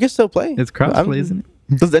 We can still play. It's crossplay, isn't it?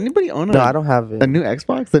 Does anybody own No, I don't have it. A new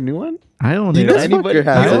Xbox, the new one? I own it. Anybody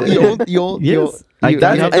has it. Yes.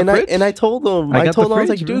 And I told them, I was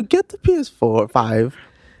like, dude, get the PS4 5.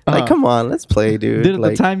 Like, come on, let's play, dude. Dude, at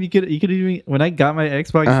the time you could even when I got my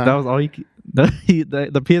Xbox, that was all you could. The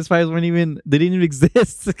PS5s weren't even. They didn't even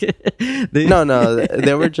exist. No,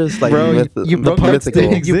 they were just like bro. You broke mythical.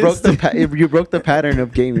 You broke the pattern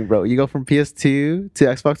of gaming, bro. You go from PS2 to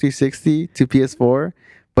Xbox 360 to PS4,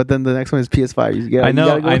 but then the next one is PS5. I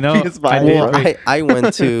know. PS5. I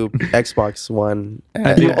went to Xbox One.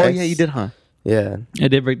 Oh yeah, you did, huh? Yeah, I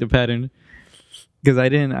did break the pattern because I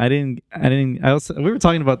didn't. We were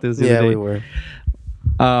talking about this. Yeah, we were.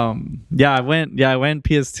 I went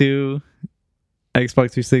PS2.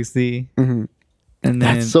 Xbox 360, and then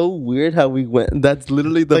that's so weird how we went. That's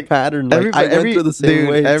literally the pattern. Like, I went through the same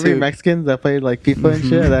way. Every too. Mexicans that played like FIFA and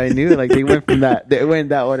shit that I knew, like they went from that. They went in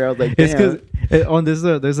that order. I was like, damn. It's because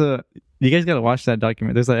there's a. You guys gotta watch that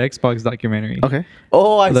document. There's an Xbox documentary. Okay.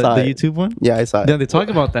 Oh, I saw the it. YouTube one. Yeah, I saw it. Yeah, they talk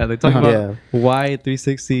about that. They talk about why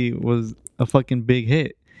 360 was a fucking big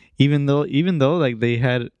hit, even though like they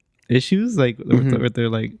had issues like with their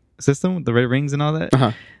like system, with the red rings and all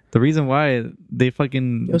that. The reason why they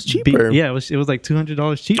fucking it was cheaper. it was like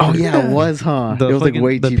 $200 cheaper. Oh yeah, it was, huh? It was like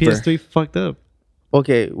way cheaper. The PS3 fucked up.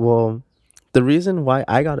 Okay, well, the reason why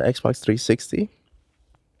I got an Xbox 360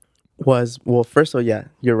 was first of all, yeah,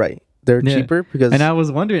 you're right. They're cheaper because. And I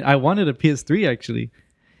was wondering, I wanted a PS3 actually,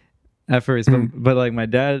 at first, but like my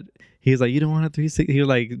dad. He's like, you don't want a 360. He was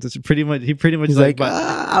like, he pretty much he's like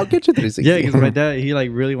I'll get you 360. Yeah, because my dad, he like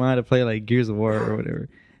really wanted to play like Gears of War or whatever.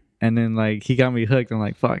 And then like he got me hooked. I'm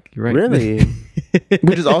like, fuck, you're right. Really?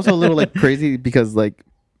 Which is also a little like crazy because like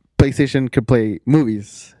PlayStation could play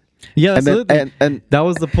movies. Yeah, absolutely. And that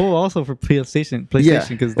was the pull also for PlayStation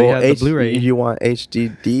because they had the Blu-ray. You want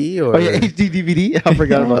HDD or HD DVD? I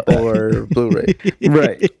forgot about that. Or Blu-ray.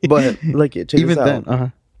 Right. But like check even this out.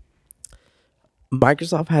 then,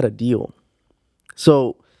 Microsoft had a deal.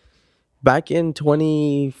 So back in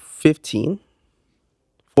 2014.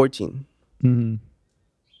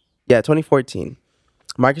 Yeah, 2014.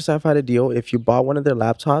 Microsoft had a deal. If you bought one of their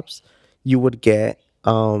laptops, you would get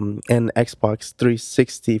an Xbox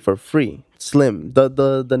 360 for free. Slim.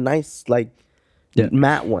 The nice like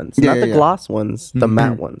matte ones. Not the gloss ones, the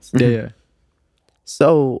matte ones. Yeah.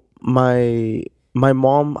 So my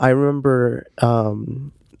mom, I remember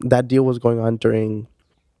that deal was going on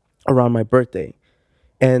around my birthday.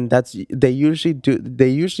 And they usually did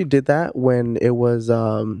that when it was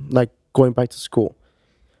like going back to school.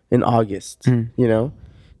 In August, you know,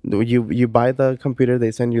 you buy the computer,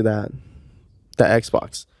 they send you the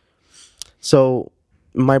Xbox. So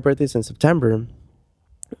my birthday's in September,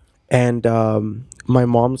 and my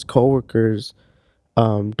mom's coworkers'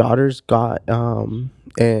 daughters got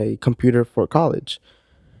a computer for college,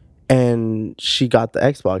 and she got the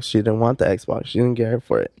Xbox. She didn't want the Xbox. She didn't care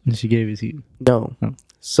for it. And she gave it to you. No. Oh.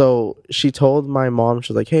 So she told my mom,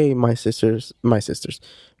 she was like, hey, my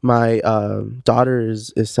daughter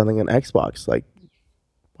is selling an Xbox. Like,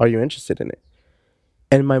 are you interested in it?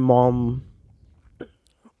 And my mom,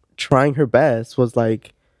 trying her best, was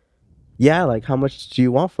like, yeah, like, how much do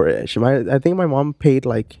you want for it? I think my mom paid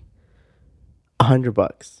like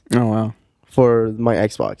 $100. Oh, wow. For my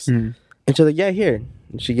Xbox. And she's like, yeah, here.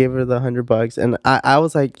 And she gave her the $100. And I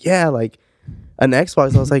was like, yeah, like, an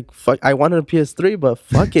Xbox. I was like, fuck, I wanted a PS3, but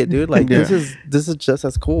fuck it, dude. Like, this is just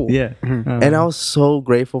as cool. Yeah. And I was so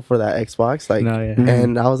grateful for that Xbox. Like,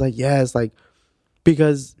 and I was like, yes, like,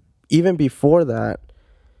 because even before that,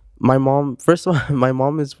 my mom, first of all, my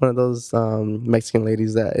mom is one of those Mexican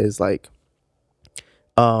ladies that is like,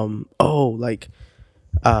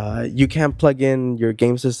 you can't plug in your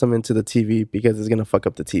game system into the TV because it's gonna fuck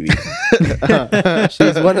up the TV.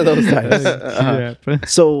 She's one of those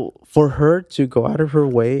types. So for her to go out of her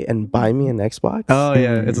way and buy me an Xbox,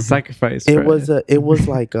 it's a sacrifice. It was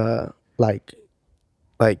like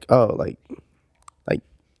like like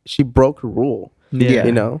she broke a rule. Yeah.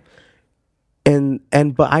 You know.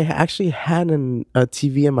 But I actually had a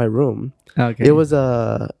TV in my room. Okay. It was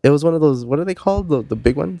one of those, what are they called, the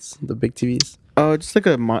big ones, the big TVs? Oh, just like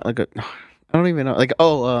a I don't even know. Like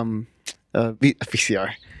VCR.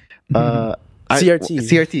 CRT.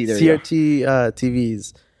 CRT. There CRT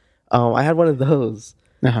TVs. I had one of those.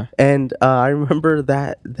 And I remember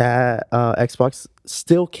that Xbox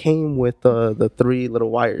still came with the 3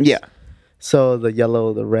 little wires. Yeah. So the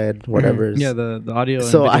yellow, the red, whatever. Yeah, the audio.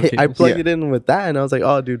 So I plugged it in with that, and I was like,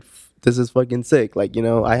 oh, dude, this is fucking sick. Like, you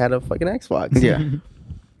know, I had a fucking Xbox. Yeah.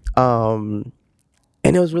 And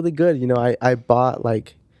it was really good. You know, I bought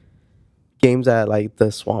like games at like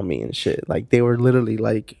the Swami and shit. Like they were literally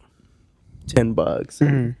like $10,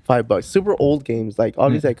 $5. Super old games. Like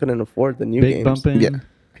obviously I couldn't afford the new Big games. Bumpin'. Yeah.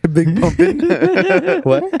 Big Bumpin'.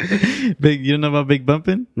 What? Big. You don't know about Big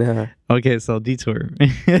Bumpin'? Nah. Okay, so detour.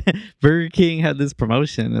 Burger King had this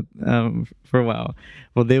promotion for a while.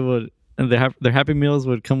 Well, they would their Happy Meals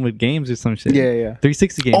would come with games or some shit. Yeah.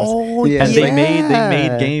 360 games. Oh yeah. And they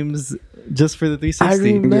made games just for the 360. I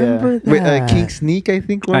remember that. Wait, King Sneak, I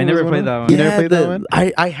think. I never played that one. You never played that one?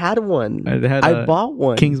 I had one. I bought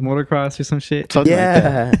one. King's Motocross or some shit. Something like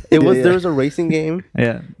that. It was there was a racing game.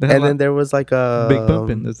 Yeah. And then there was like a Big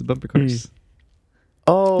Bumpin'. There's the bumper cars.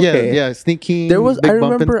 Oh, okay. Yeah. Sneak King. There was. Big I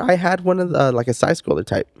remember Bumpin'. I had one of the like a side scroller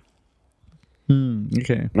type,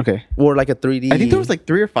 Okay. or like a 3D. I think there was like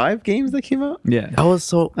 3 or 5 games that came out. Yeah. I was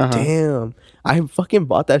so damn. I fucking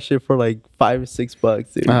bought that shit for like $5 or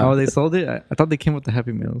 $6, dude. Oh, they sold it? I thought they came with the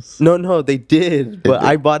Happy Meals. No, they did, but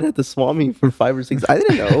I bought it at the Swami for $5 or $6. I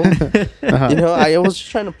didn't know. You know, I was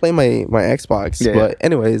just trying to play my Xbox. Yeah, but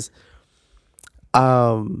anyways,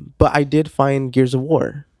 but I did find Gears of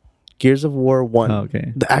War 1. Oh,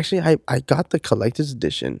 okay. Actually, I got the collector's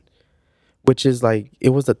edition, which is like, it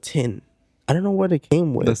was a tin. I don't know what it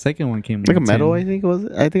came with. The second one came with Like a metal, I think it was.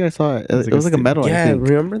 I think I saw it. It was like a metal. Yeah, I think.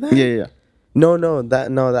 remember that? Yeah. No,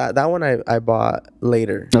 that one I bought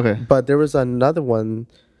later. Okay. But there was another one,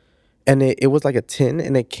 and it was like a tin,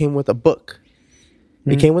 and it came with a book.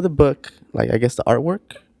 It came with a book, like I guess the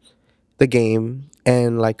artwork, the game,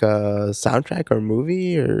 and like a soundtrack or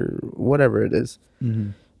movie or whatever it is.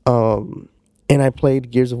 And I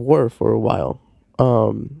played Gears of War for a while.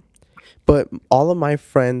 But all of my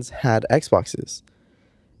friends had Xboxes,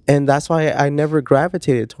 and that's why I never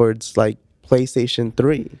gravitated towards like PlayStation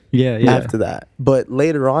 3 after that. But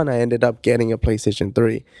later on, I ended up getting a PlayStation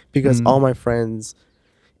 3 because all my friends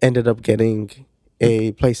ended up getting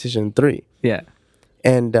a PlayStation 3. Yeah.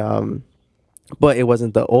 And but it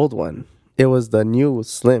wasn't the old one. It was the new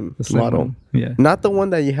slim model. One. Yeah. Not the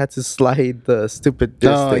one that you had to slide the stupid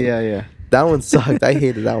disc thing. Yeah. That one sucked. I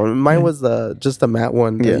hated that one. Mine was just the matte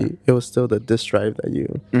one. It was still the disk drive that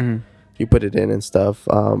you put it in and stuff.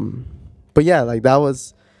 But yeah, like that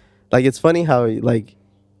was like, it's funny how like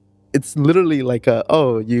it's literally like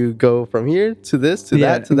you go from here to this to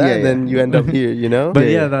that to that, and then you end up here, you know. But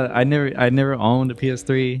I never owned a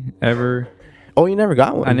PS3 ever. Oh, you never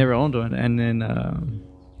got one? I never owned one, and then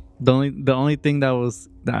the only thing that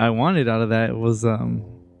I wanted out of that was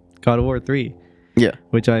God of War 3. Yeah,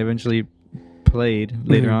 which I eventually played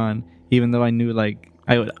later on, even though I knew like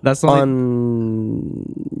that's the only...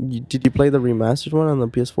 Did you play the remastered one on the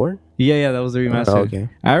PS4? Yeah, that was the remastered. Oh, okay.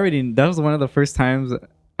 That was one of the first times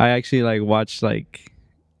I actually like watched like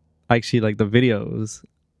the videos,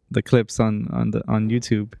 the clips on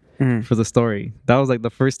YouTube for the story. That was like the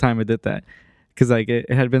first time I did that, because like it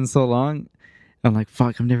had been so long. I'm like,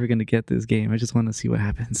 fuck, I'm never gonna get this game. I just want to see what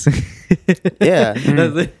happens. Yeah,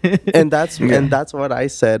 and that's what I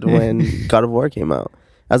said when God of War came out.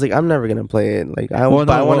 I was like, I'm never gonna play it. Like, I want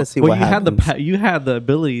to see what happens. You had the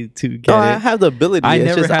ability to get it. I have the ability. I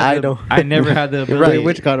never had the ability. Right.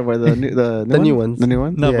 Which God of War? The new ones. The new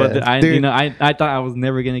one. No, but I thought I was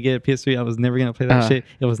never gonna get a PS3. I was never gonna play that shit.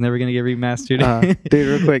 It was never gonna get remastered. Dude,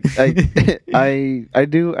 real quick, I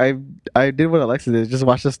did what Alexis did. Just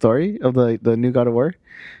watch the story of the new God of War.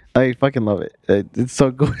 I fucking love it. It's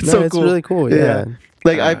so good. It's so it's cool. really cool. Yeah.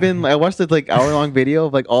 Like I watched this like hour-long video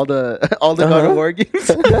of like all the God of War games.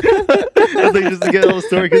 Like, just to get all the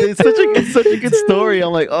story, because it's such a good story.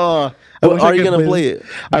 I'm like, oh, are you gonna play it?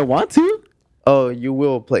 I want to. Oh, you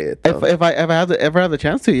will play it though. If I ever have the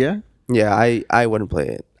chance to, yeah. Yeah, I wouldn't play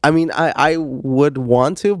it. I mean, I would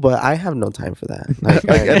want to, but I have no time for that.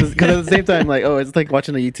 Because at the same time, like, it's like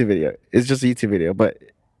watching a YouTube video. It's just a YouTube video, but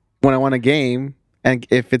when I want a game, and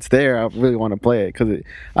if it's there, I really want to play it because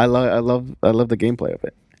I love the gameplay of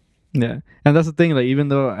it. Yeah, and that's the thing. Like, even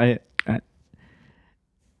though I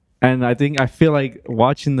feel like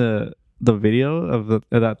watching the the video of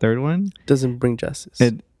that third one doesn't bring justice.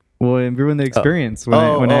 It ruined the experience when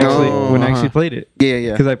I actually played it.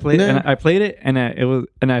 Yeah. Because I played it and it was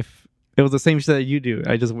the same shit that you do.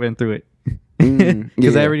 I just went through it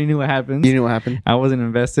because I already knew what happened. You knew what happened. I wasn't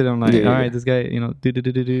invested. I'm like, all right, this guy,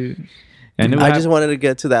 do. And I just wanted to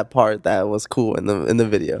get to that part that was cool in the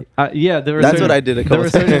video. Yeah, that's what I did. There were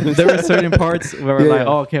certain parts where I was like,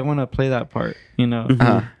 oh, okay, I want to play that part,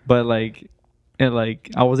 But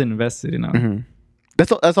I wasn't invested enough.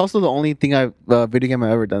 That's also the only thing video game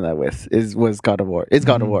I've ever done that with was God of War. It's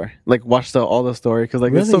God of War. Like watch all the story because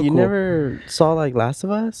like really? it's so you cool. Never saw like Last of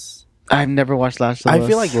Us? I've never watched Last of Us. I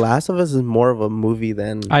feel like Last of Us is more of a movie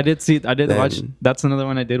than I did watch. That's another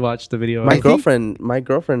one I did watch the video. My girlfriend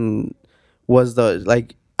was I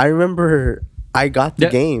remember I got the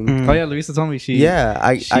game. Oh yeah, Luisa told me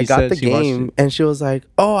I got the game and she was like,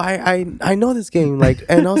 oh, I know this game, like,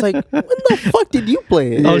 and I was like, when the fuck did you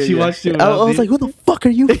play it? She watched it. I was like, who the fuck are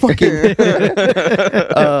you fucking?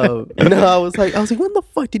 No, I was like, when the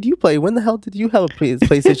fuck did you play? When the hell did you have a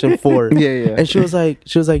PlayStation 4? Yeah. And she was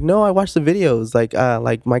like, no, I watched the videos.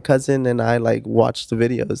 Like my cousin and I like watched the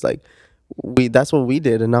videos. Like that's what we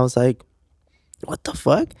did. And I was like, what the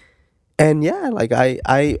fuck? And yeah, like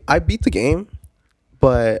I beat the game.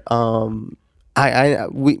 But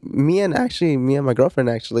me and my girlfriend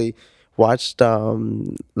actually watched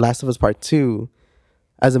Last of Us Part 2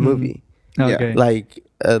 as a movie. Okay. Like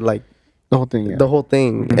the whole thing. Yeah. The whole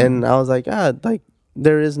thing. And I was like, like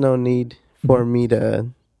there is no need for me to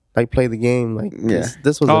like play the game. Like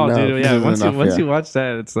this was enough. Dude, yeah. Once you watch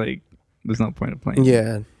that, it's like there's no point of playing.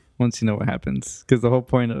 Yeah. Once you know what happens, because the whole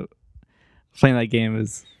point of playing that game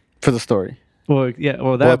is for the story. Well, yeah.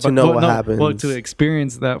 Well, what happens. Well, to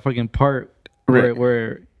experience that fucking part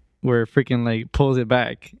where freaking like pulls it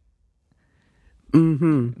back.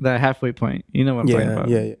 That halfway point. You know what I'm talking about.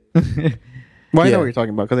 Yeah. Well, I know what you're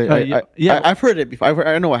talking about because I've heard it before.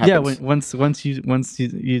 I know what happens. Yeah, once you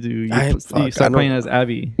start playing as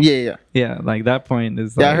Abby. Yeah. Like that point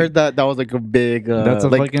is. I heard that was like a big. That's a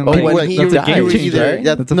like, fucking. When he died, right?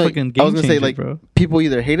 That's a fucking game changer. I was gonna say like bro. People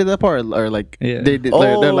either hated that part or like they're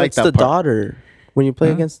like it's that the part. daughter. When you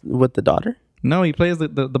play with the daughter. No, he plays the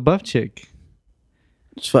buff chick.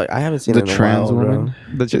 I haven't seen the trans woman.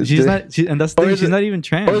 She's not. And that's the thing. She's not even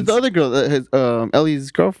trans. Or the other girl,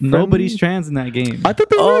 Ellie's girlfriend. Nobody's trans in that game. I thought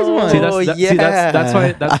there was one. That's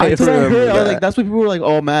why. I heard. I was like, that's why people were like,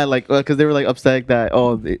 oh man, like because they were like upset that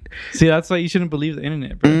See, that's why you shouldn't believe the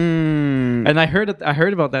internet, bro. And I heard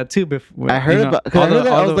about that too. Before I heard about.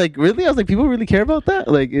 I was like, really? I was like, people really care about that?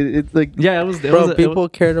 Like, it's like, yeah, it was. People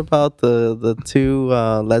cared about the two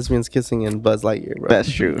lesbians kissing in Buzz Lightyear, bro.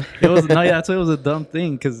 That's true. It was that's why it was a dumb thing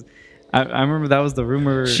because I remember that was the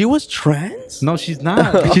rumor. She was trans? No, she's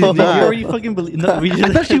not. You already fucking believe. No, I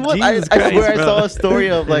thought she was. I swear I saw a story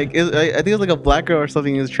of like I think it was like a black girl or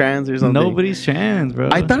something who's trans or something. Nobody's trans, bro.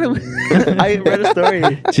 I thought it was. I read a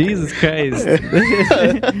story. Jesus Christ.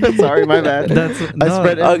 Sorry, my bad. I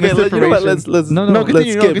spread misinformation. Let's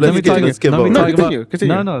skip.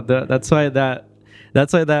 No. That's why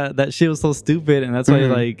that shit was so stupid, and that's why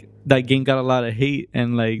like that game got a lot of hate,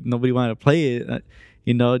 and like nobody wanted to play it.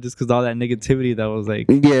 Just because all that negativity that was like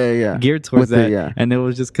geared towards that, and it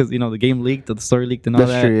was just because the game leaked, or the story leaked, and all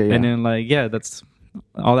that, and then like that's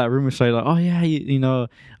all that rumor started like, oh yeah,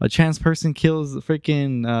 a trans person kills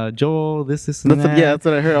freaking Joel, this and that. Yeah, that's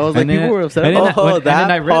what I heard. I was like, people were upset. And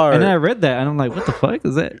then I read that, and I'm like, what the fuck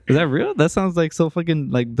is that real? That sounds like so fucking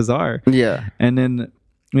like bizarre. Yeah, and then.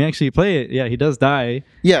 We actually play it. Yeah, he does die.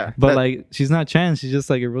 Yeah, but like she's not trans. She's just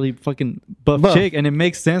like a really fucking buff chick, and it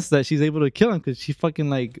makes sense that she's able to kill him because she fucking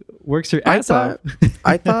like works her ass off.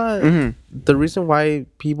 I thought the reason why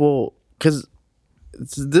people, because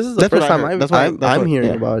this is the first time I'm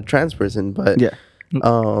hearing about a trans person, but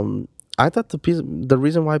I thought the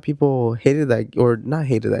reason why people hated that, or not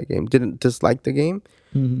hated that game, didn't dislike the game,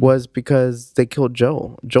 was because they killed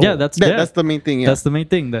Joel. Yeah, that's the main thing. Yeah. That's the main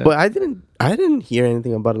thing. But I didn't hear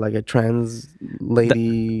anything about like a trans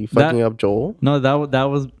lady fucking up Joel. No, that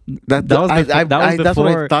was before, that's what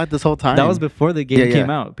I thought this whole time. That was before the game came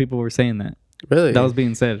out. People were saying that. Really? That was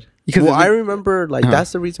being said. Because I remember like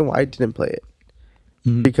that's the reason why I didn't play it.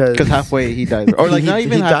 Because halfway he dies, or like not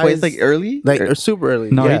even halfway, it's like early, like or super early.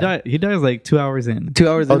 No, he dies like 2 hours in. 2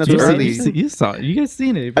 hours in. That's early. You saw it. You guys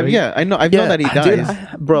seen it, bro. I know. I know that he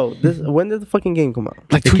dies, bro. When did the fucking game come out?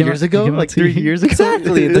 Like 2 years ago, like 3 years ago.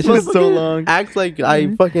 Exactly. This was so long. Acts like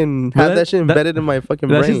I fucking had that shit embedded in my fucking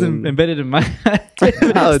brain. That's just embedded in my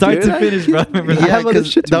start to finish, bro. Remember that? Yeah,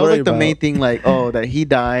 because that was like the main thing. Like, that he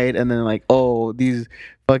died, and then like, these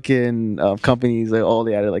fucking companies, like,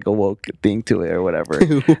 they added like a woke thing to it or whatever.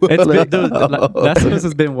 It's been, dude, Last of Us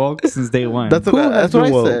has been woke since day one. That's what I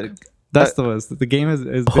said. That's the Us. The game has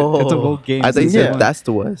it's a woke game. I think that's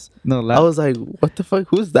the Us. No, I was like, what the fuck?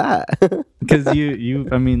 Who's that? Because I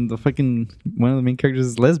mean, the fucking one of the main characters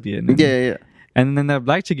is lesbian. Yeah. And then that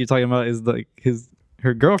black chick you're talking about is like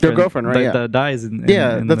her girlfriend. Her girlfriend, right? That dies. In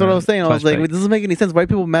that's what I was saying. I was like, flashback. this doesn't make any sense. White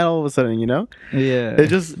people mad all of a sudden, you know? Yeah. It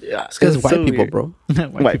just It's because white so people, weird. bro.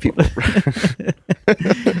 White people.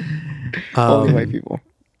 Only white people.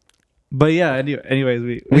 But yeah,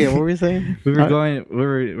 anyways, what were we saying? we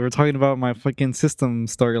were talking about my fucking system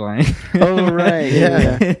storyline. Oh right,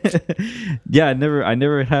 yeah. Yeah, I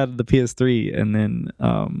never had the PS3, and then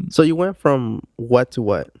So you went from what to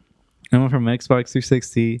what? I went from Xbox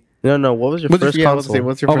 360. No. What was your first console?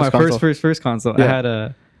 What's your first console? my first console.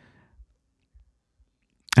 Yeah.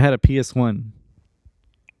 I had a PS1.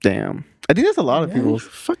 Damn. I think that's a lot of people. You're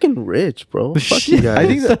fucking rich, bro. Fuck you guys. I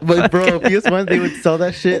think that, but bro, PS1 they would sell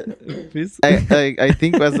that shit. I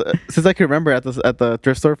think since I can remember at the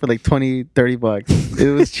thrift store for like $20-$30.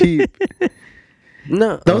 It was cheap.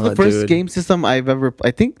 No, that was the first game system I've ever.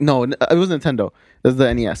 I think no, it was Nintendo. It was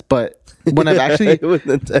the NES. But when I've actually, it was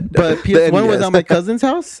Nintendo. But PS1 was at my cousin's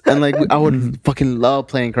house, and like I would fucking love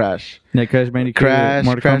playing Crash. Yeah, Crash Bandicoot,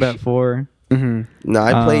 Mortal Kombat 4. Mm-hmm. No,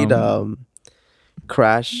 I played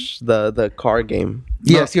Crash, the car game.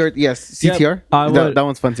 Yes, CTR. That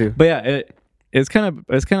one's fun too. But yeah, it's kind of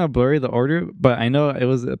blurry the order, but I know it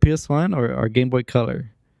was a PS1 or Game Boy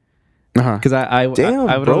Color. Because I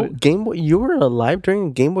bro, Game Boy. You were alive during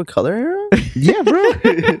the Game Boy Color era? Yeah, bro.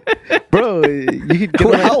 Bro, you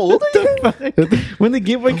could how old are you? When the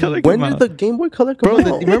Game Boy Color came out. When did the Game Boy Color come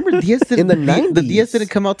out? Remember DS in the 90s? The DS didn't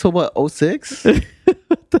come out till what, 06?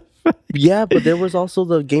 Yeah, but there was also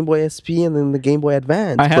the Game Boy SP and then the Game Boy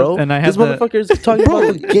Advance, bro. And I had this motherfucker's talking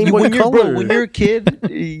about the Game Boy Color. When you're a kid,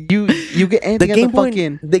 you get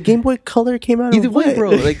anything the Game Boy Color came out. Either way,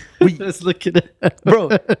 bro. Like let's look at it, bro.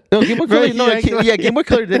 No, Game Boy Color. Game Boy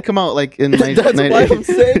Color did come out like in. That's what I'm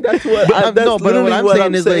saying. That's what. But what I'm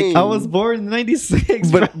saying is like I was born in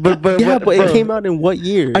 '96. But it came out in what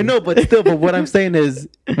year? I know, but what I'm saying is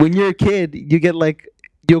when you're a kid, you get like.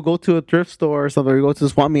 You'll go to a thrift store or something, or you go to the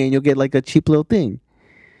swap meet and you'll get like a cheap little thing.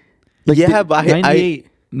 Like but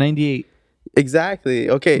 98. Exactly.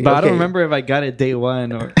 Okay. But I don't remember if I got it day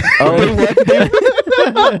one or.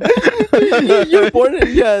 You're born in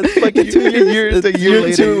it's fucking 2 years. It's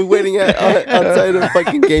year 2 waiting outside of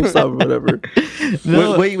fucking GameStop or whatever.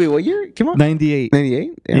 No. Wait, what year? Come on. 98.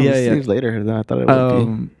 98? Yeah. Years later than I thought it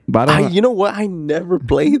would be. But you know what? I never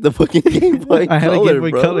played the fucking Game Boy Color. I had a Game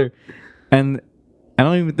Boy bro. Color, and I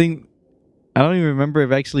don't even remember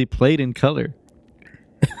if I actually played in color.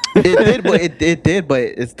 It did, but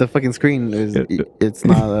it's the fucking screen it's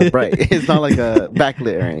not bright. It's not like a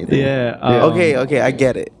backlit or anything. Yeah. Okay, I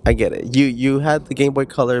get it. You had the Game Boy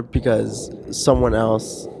Color because someone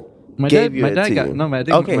else gave you it to you. No, my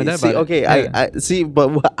dad. Okay, my dad see, bought okay, it. I see, but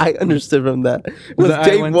what I understood from that was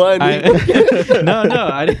day one. No,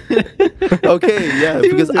 I didn't. Okay, yeah,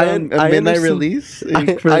 because I midnight release.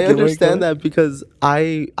 I understand that because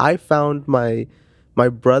I found my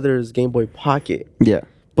brother's Game Boy Pocket. Yeah.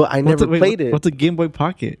 But I never played it. What's a Game Boy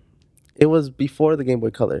Pocket? It was before the Game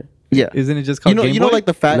Boy Color. Yeah. Isn't it just called Game Boy? You know like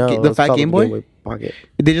the fat Game Boy? Game Boy Pocket.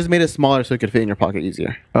 They just made it smaller so it could fit in your pocket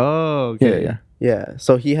easier. Oh, okay. Yeah.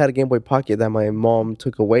 So he had a Game Boy Pocket that my mom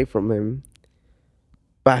took away from him.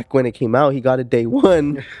 Back when it came out, he got it day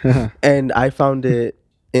one. And I found it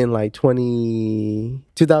in like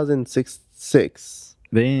 2006.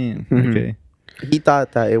 Damn. Okay. He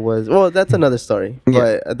thought that it was that's another story,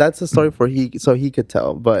 but that's a story for he could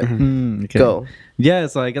tell. But okay. Go. Yeah,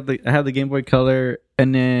 so I had the Game Boy Color,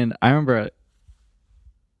 and then I remember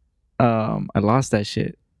I lost that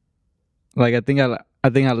shit. Like I think I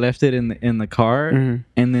left it in the car, and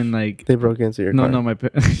then like they broke into your car. No, my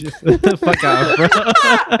parents. Get the fuck out, bro.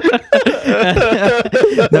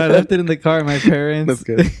 No, I left it in the car. My parents. That's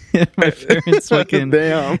good. My parents fucking.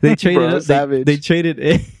 Damn. They traded bro, it. savage. They traded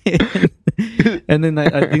it. And then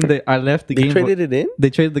I think I left the game. They traded it in? They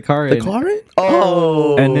traded the car in. The car in?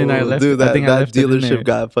 Oh. And then I left. Dude, I think I left dealership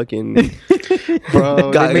got fucking...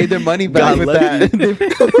 Bro, they made their money back with that. They made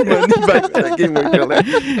their money back with that Game Boy Color.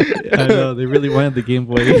 I know. They really wanted the Game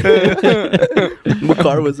Boy. What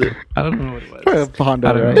car was it? I don't know what it was. Honda,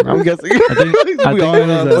 I don't right? know. I'm guessing. I think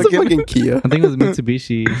it was a fucking Kia. I think it was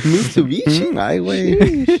Mitsubishi. Mitsubishi? I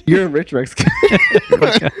wish. You're a rich Rex guy.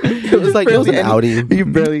 It was like, it was an Audi. You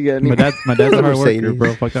barely get any. My dad's a hard worker,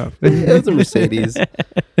 bro. Fuck off. It was a Mercedes.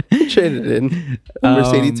 We traded in a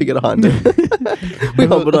Mercedes to get a Honda. We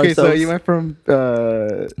humbled ourselves. So you went from.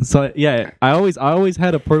 So yeah, I always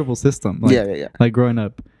had a portable system. Like, yeah. Like growing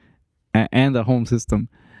up, and a home system.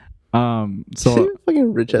 So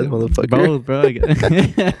fucking rich ass motherfucker. Bro. You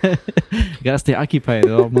gotta stay occupied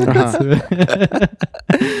at all moments.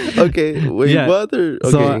 Okay, wait, what other? Okay.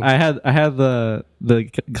 So I had the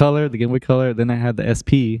color, the Game Boy Color. Then I had the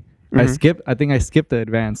SP. I think I skipped the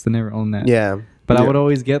advanced. I never owned that. Yeah, but I would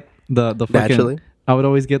always get the fucking. Naturally. I would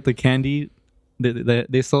always get the candy.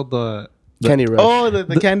 They sold the Candy Rush. Oh,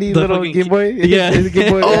 the candy little fucking, Game Boy. Yeah, the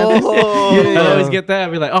Game Boy Advance. I always get that.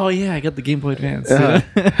 I'd be like, oh yeah, I got the Game Boy Advance.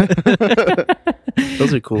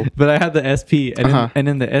 Those are cool. But I had the SP, and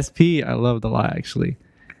then the SP I loved a lot actually.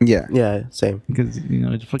 Yeah, same. Because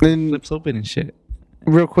it fucking flips open and shit.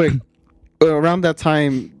 Real quick, around that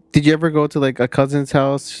time, did you ever go to like a cousin's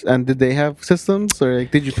house and did they have systems or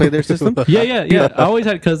like, did you play their system? Yeah. I always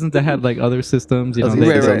had cousins that had like other systems. They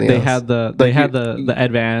had the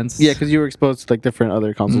advanced. Yeah, because you were exposed to like different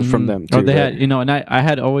other consoles from them too. Or they had and I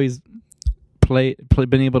had always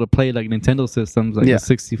been able to play like Nintendo systems like the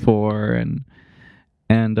 64 and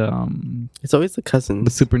it's always the cousins.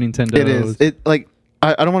 The Super Nintendo. It is. It like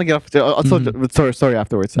I don't want to get off. I'll tell story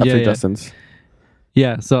afterwards after Justin's.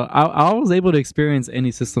 Yeah, so I was able to experience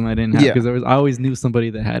any system I didn't have because I always knew somebody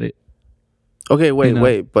that had it. Okay,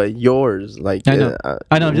 wait, but yours, like I know,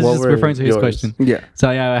 I'm just referring to his question. Yeah. So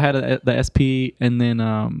yeah, I had the SP and then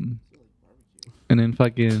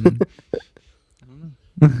fucking I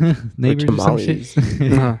don't know neighbors or some shit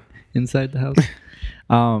inside the house.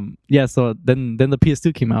 Yeah. So then the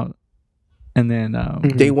PS2 came out, and then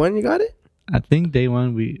day one you got it. I think day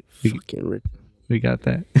one we fucking rich. We got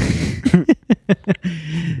that.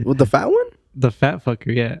 With the fat one? The fat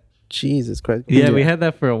fucker, yeah. Jesus Christ. Yeah, we had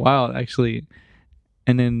that for a while actually.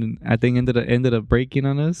 And then I think ended up breaking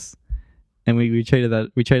on us. And we traded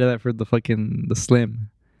that for the Slim.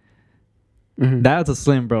 That's a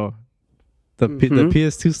Slim, bro. The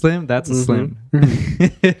PS2 Slim, that's a Slim.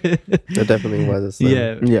 That definitely was a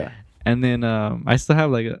Slim. Yeah. And then I still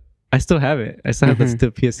have it. I still have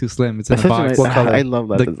the PS2 Slim. It's in a box. What color? I love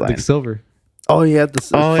that design. The silver. Oh yeah, the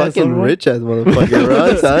fucking rich ass motherfucker, bro.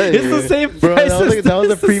 It's the same bro. Price that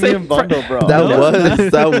was a premium bundle, bro.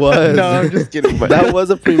 That was. No, I'm just kidding. But that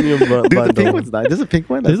was a premium bundle. Dude, the pink one's nice. There's a pink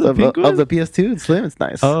one. That's of the PS2 Slim. It's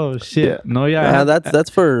nice. Oh shit! Yeah. No,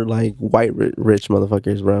 that's for like white rich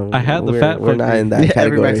motherfuckers, bro. I had the fat. We're not in that category.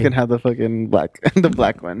 Every Mexican had the fucking the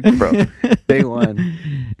black one, bro. Day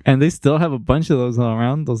one. And they still have a bunch of those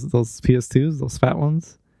around. Those PS2s, those fat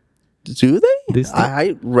ones. Do they?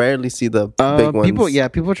 I rarely see the big ones.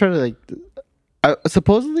 People try to like.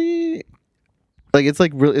 Supposedly, like it's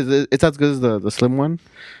like really, it's as good as the slim one,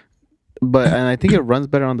 and I think it runs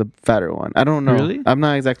better on the fatter one. I don't know. Really? I'm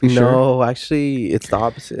not exactly sure. No, actually, it's the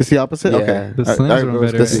opposite. It's the opposite. Yeah. Okay. The slims were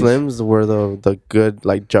better. The slims were the good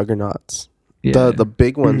like juggernauts. Yeah. The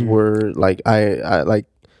big ones were like I like.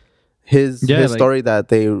 His story that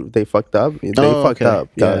they fucked up. They fucked up.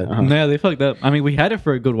 Yeah. Yeah, they fucked up. I mean, we had it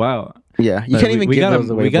for a good while. Yeah, you can't even give those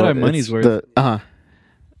away. We got our money's worth.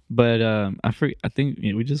 But I think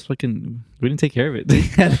we just we didn't take care of it.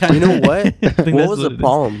 You know what? What was the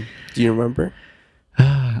problem? Do you remember?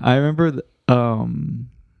 I remember.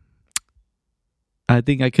 I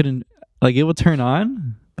think I couldn't it would turn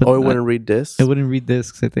on. But it wouldn't read discs. It wouldn't read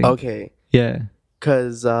discs. I think. Okay. Yeah.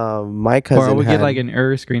 Because my cousin, or I would get like an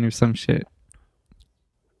error screen or some shit.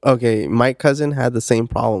 Okay, my cousin had the same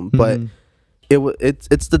problem, but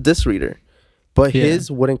it's the disc reader, but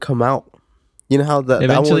his wouldn't come out. You know how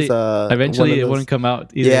eventually it wouldn't come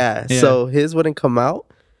out either. Yeah, so his wouldn't come out.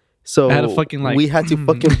 So I had to fucking we had to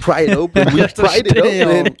fucking pry it open. We pried it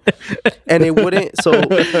open, and it wouldn't. So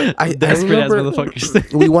I remember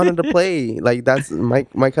we wanted to play. Like that's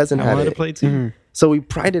my cousin had it. I wanted to play too. So we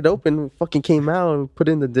pried it open, fucking came out and put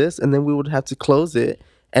in the disc, and then we would have to close it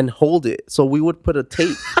and hold it. So we would put a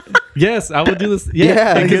tape. Yes, I would do this.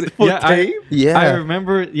 Tape. I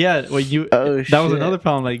remember. Yeah, when you that was another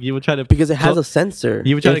problem. Like you would try to because it has a sensor.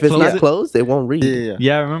 You would try if to close it's not closed, it won't read.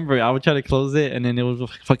 Yeah, I remember. I would try to close it, and then it would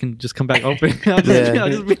fucking just come back open. I'll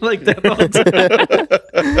just be like that all the time.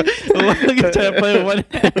 I'm trying to play with one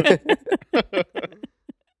hand.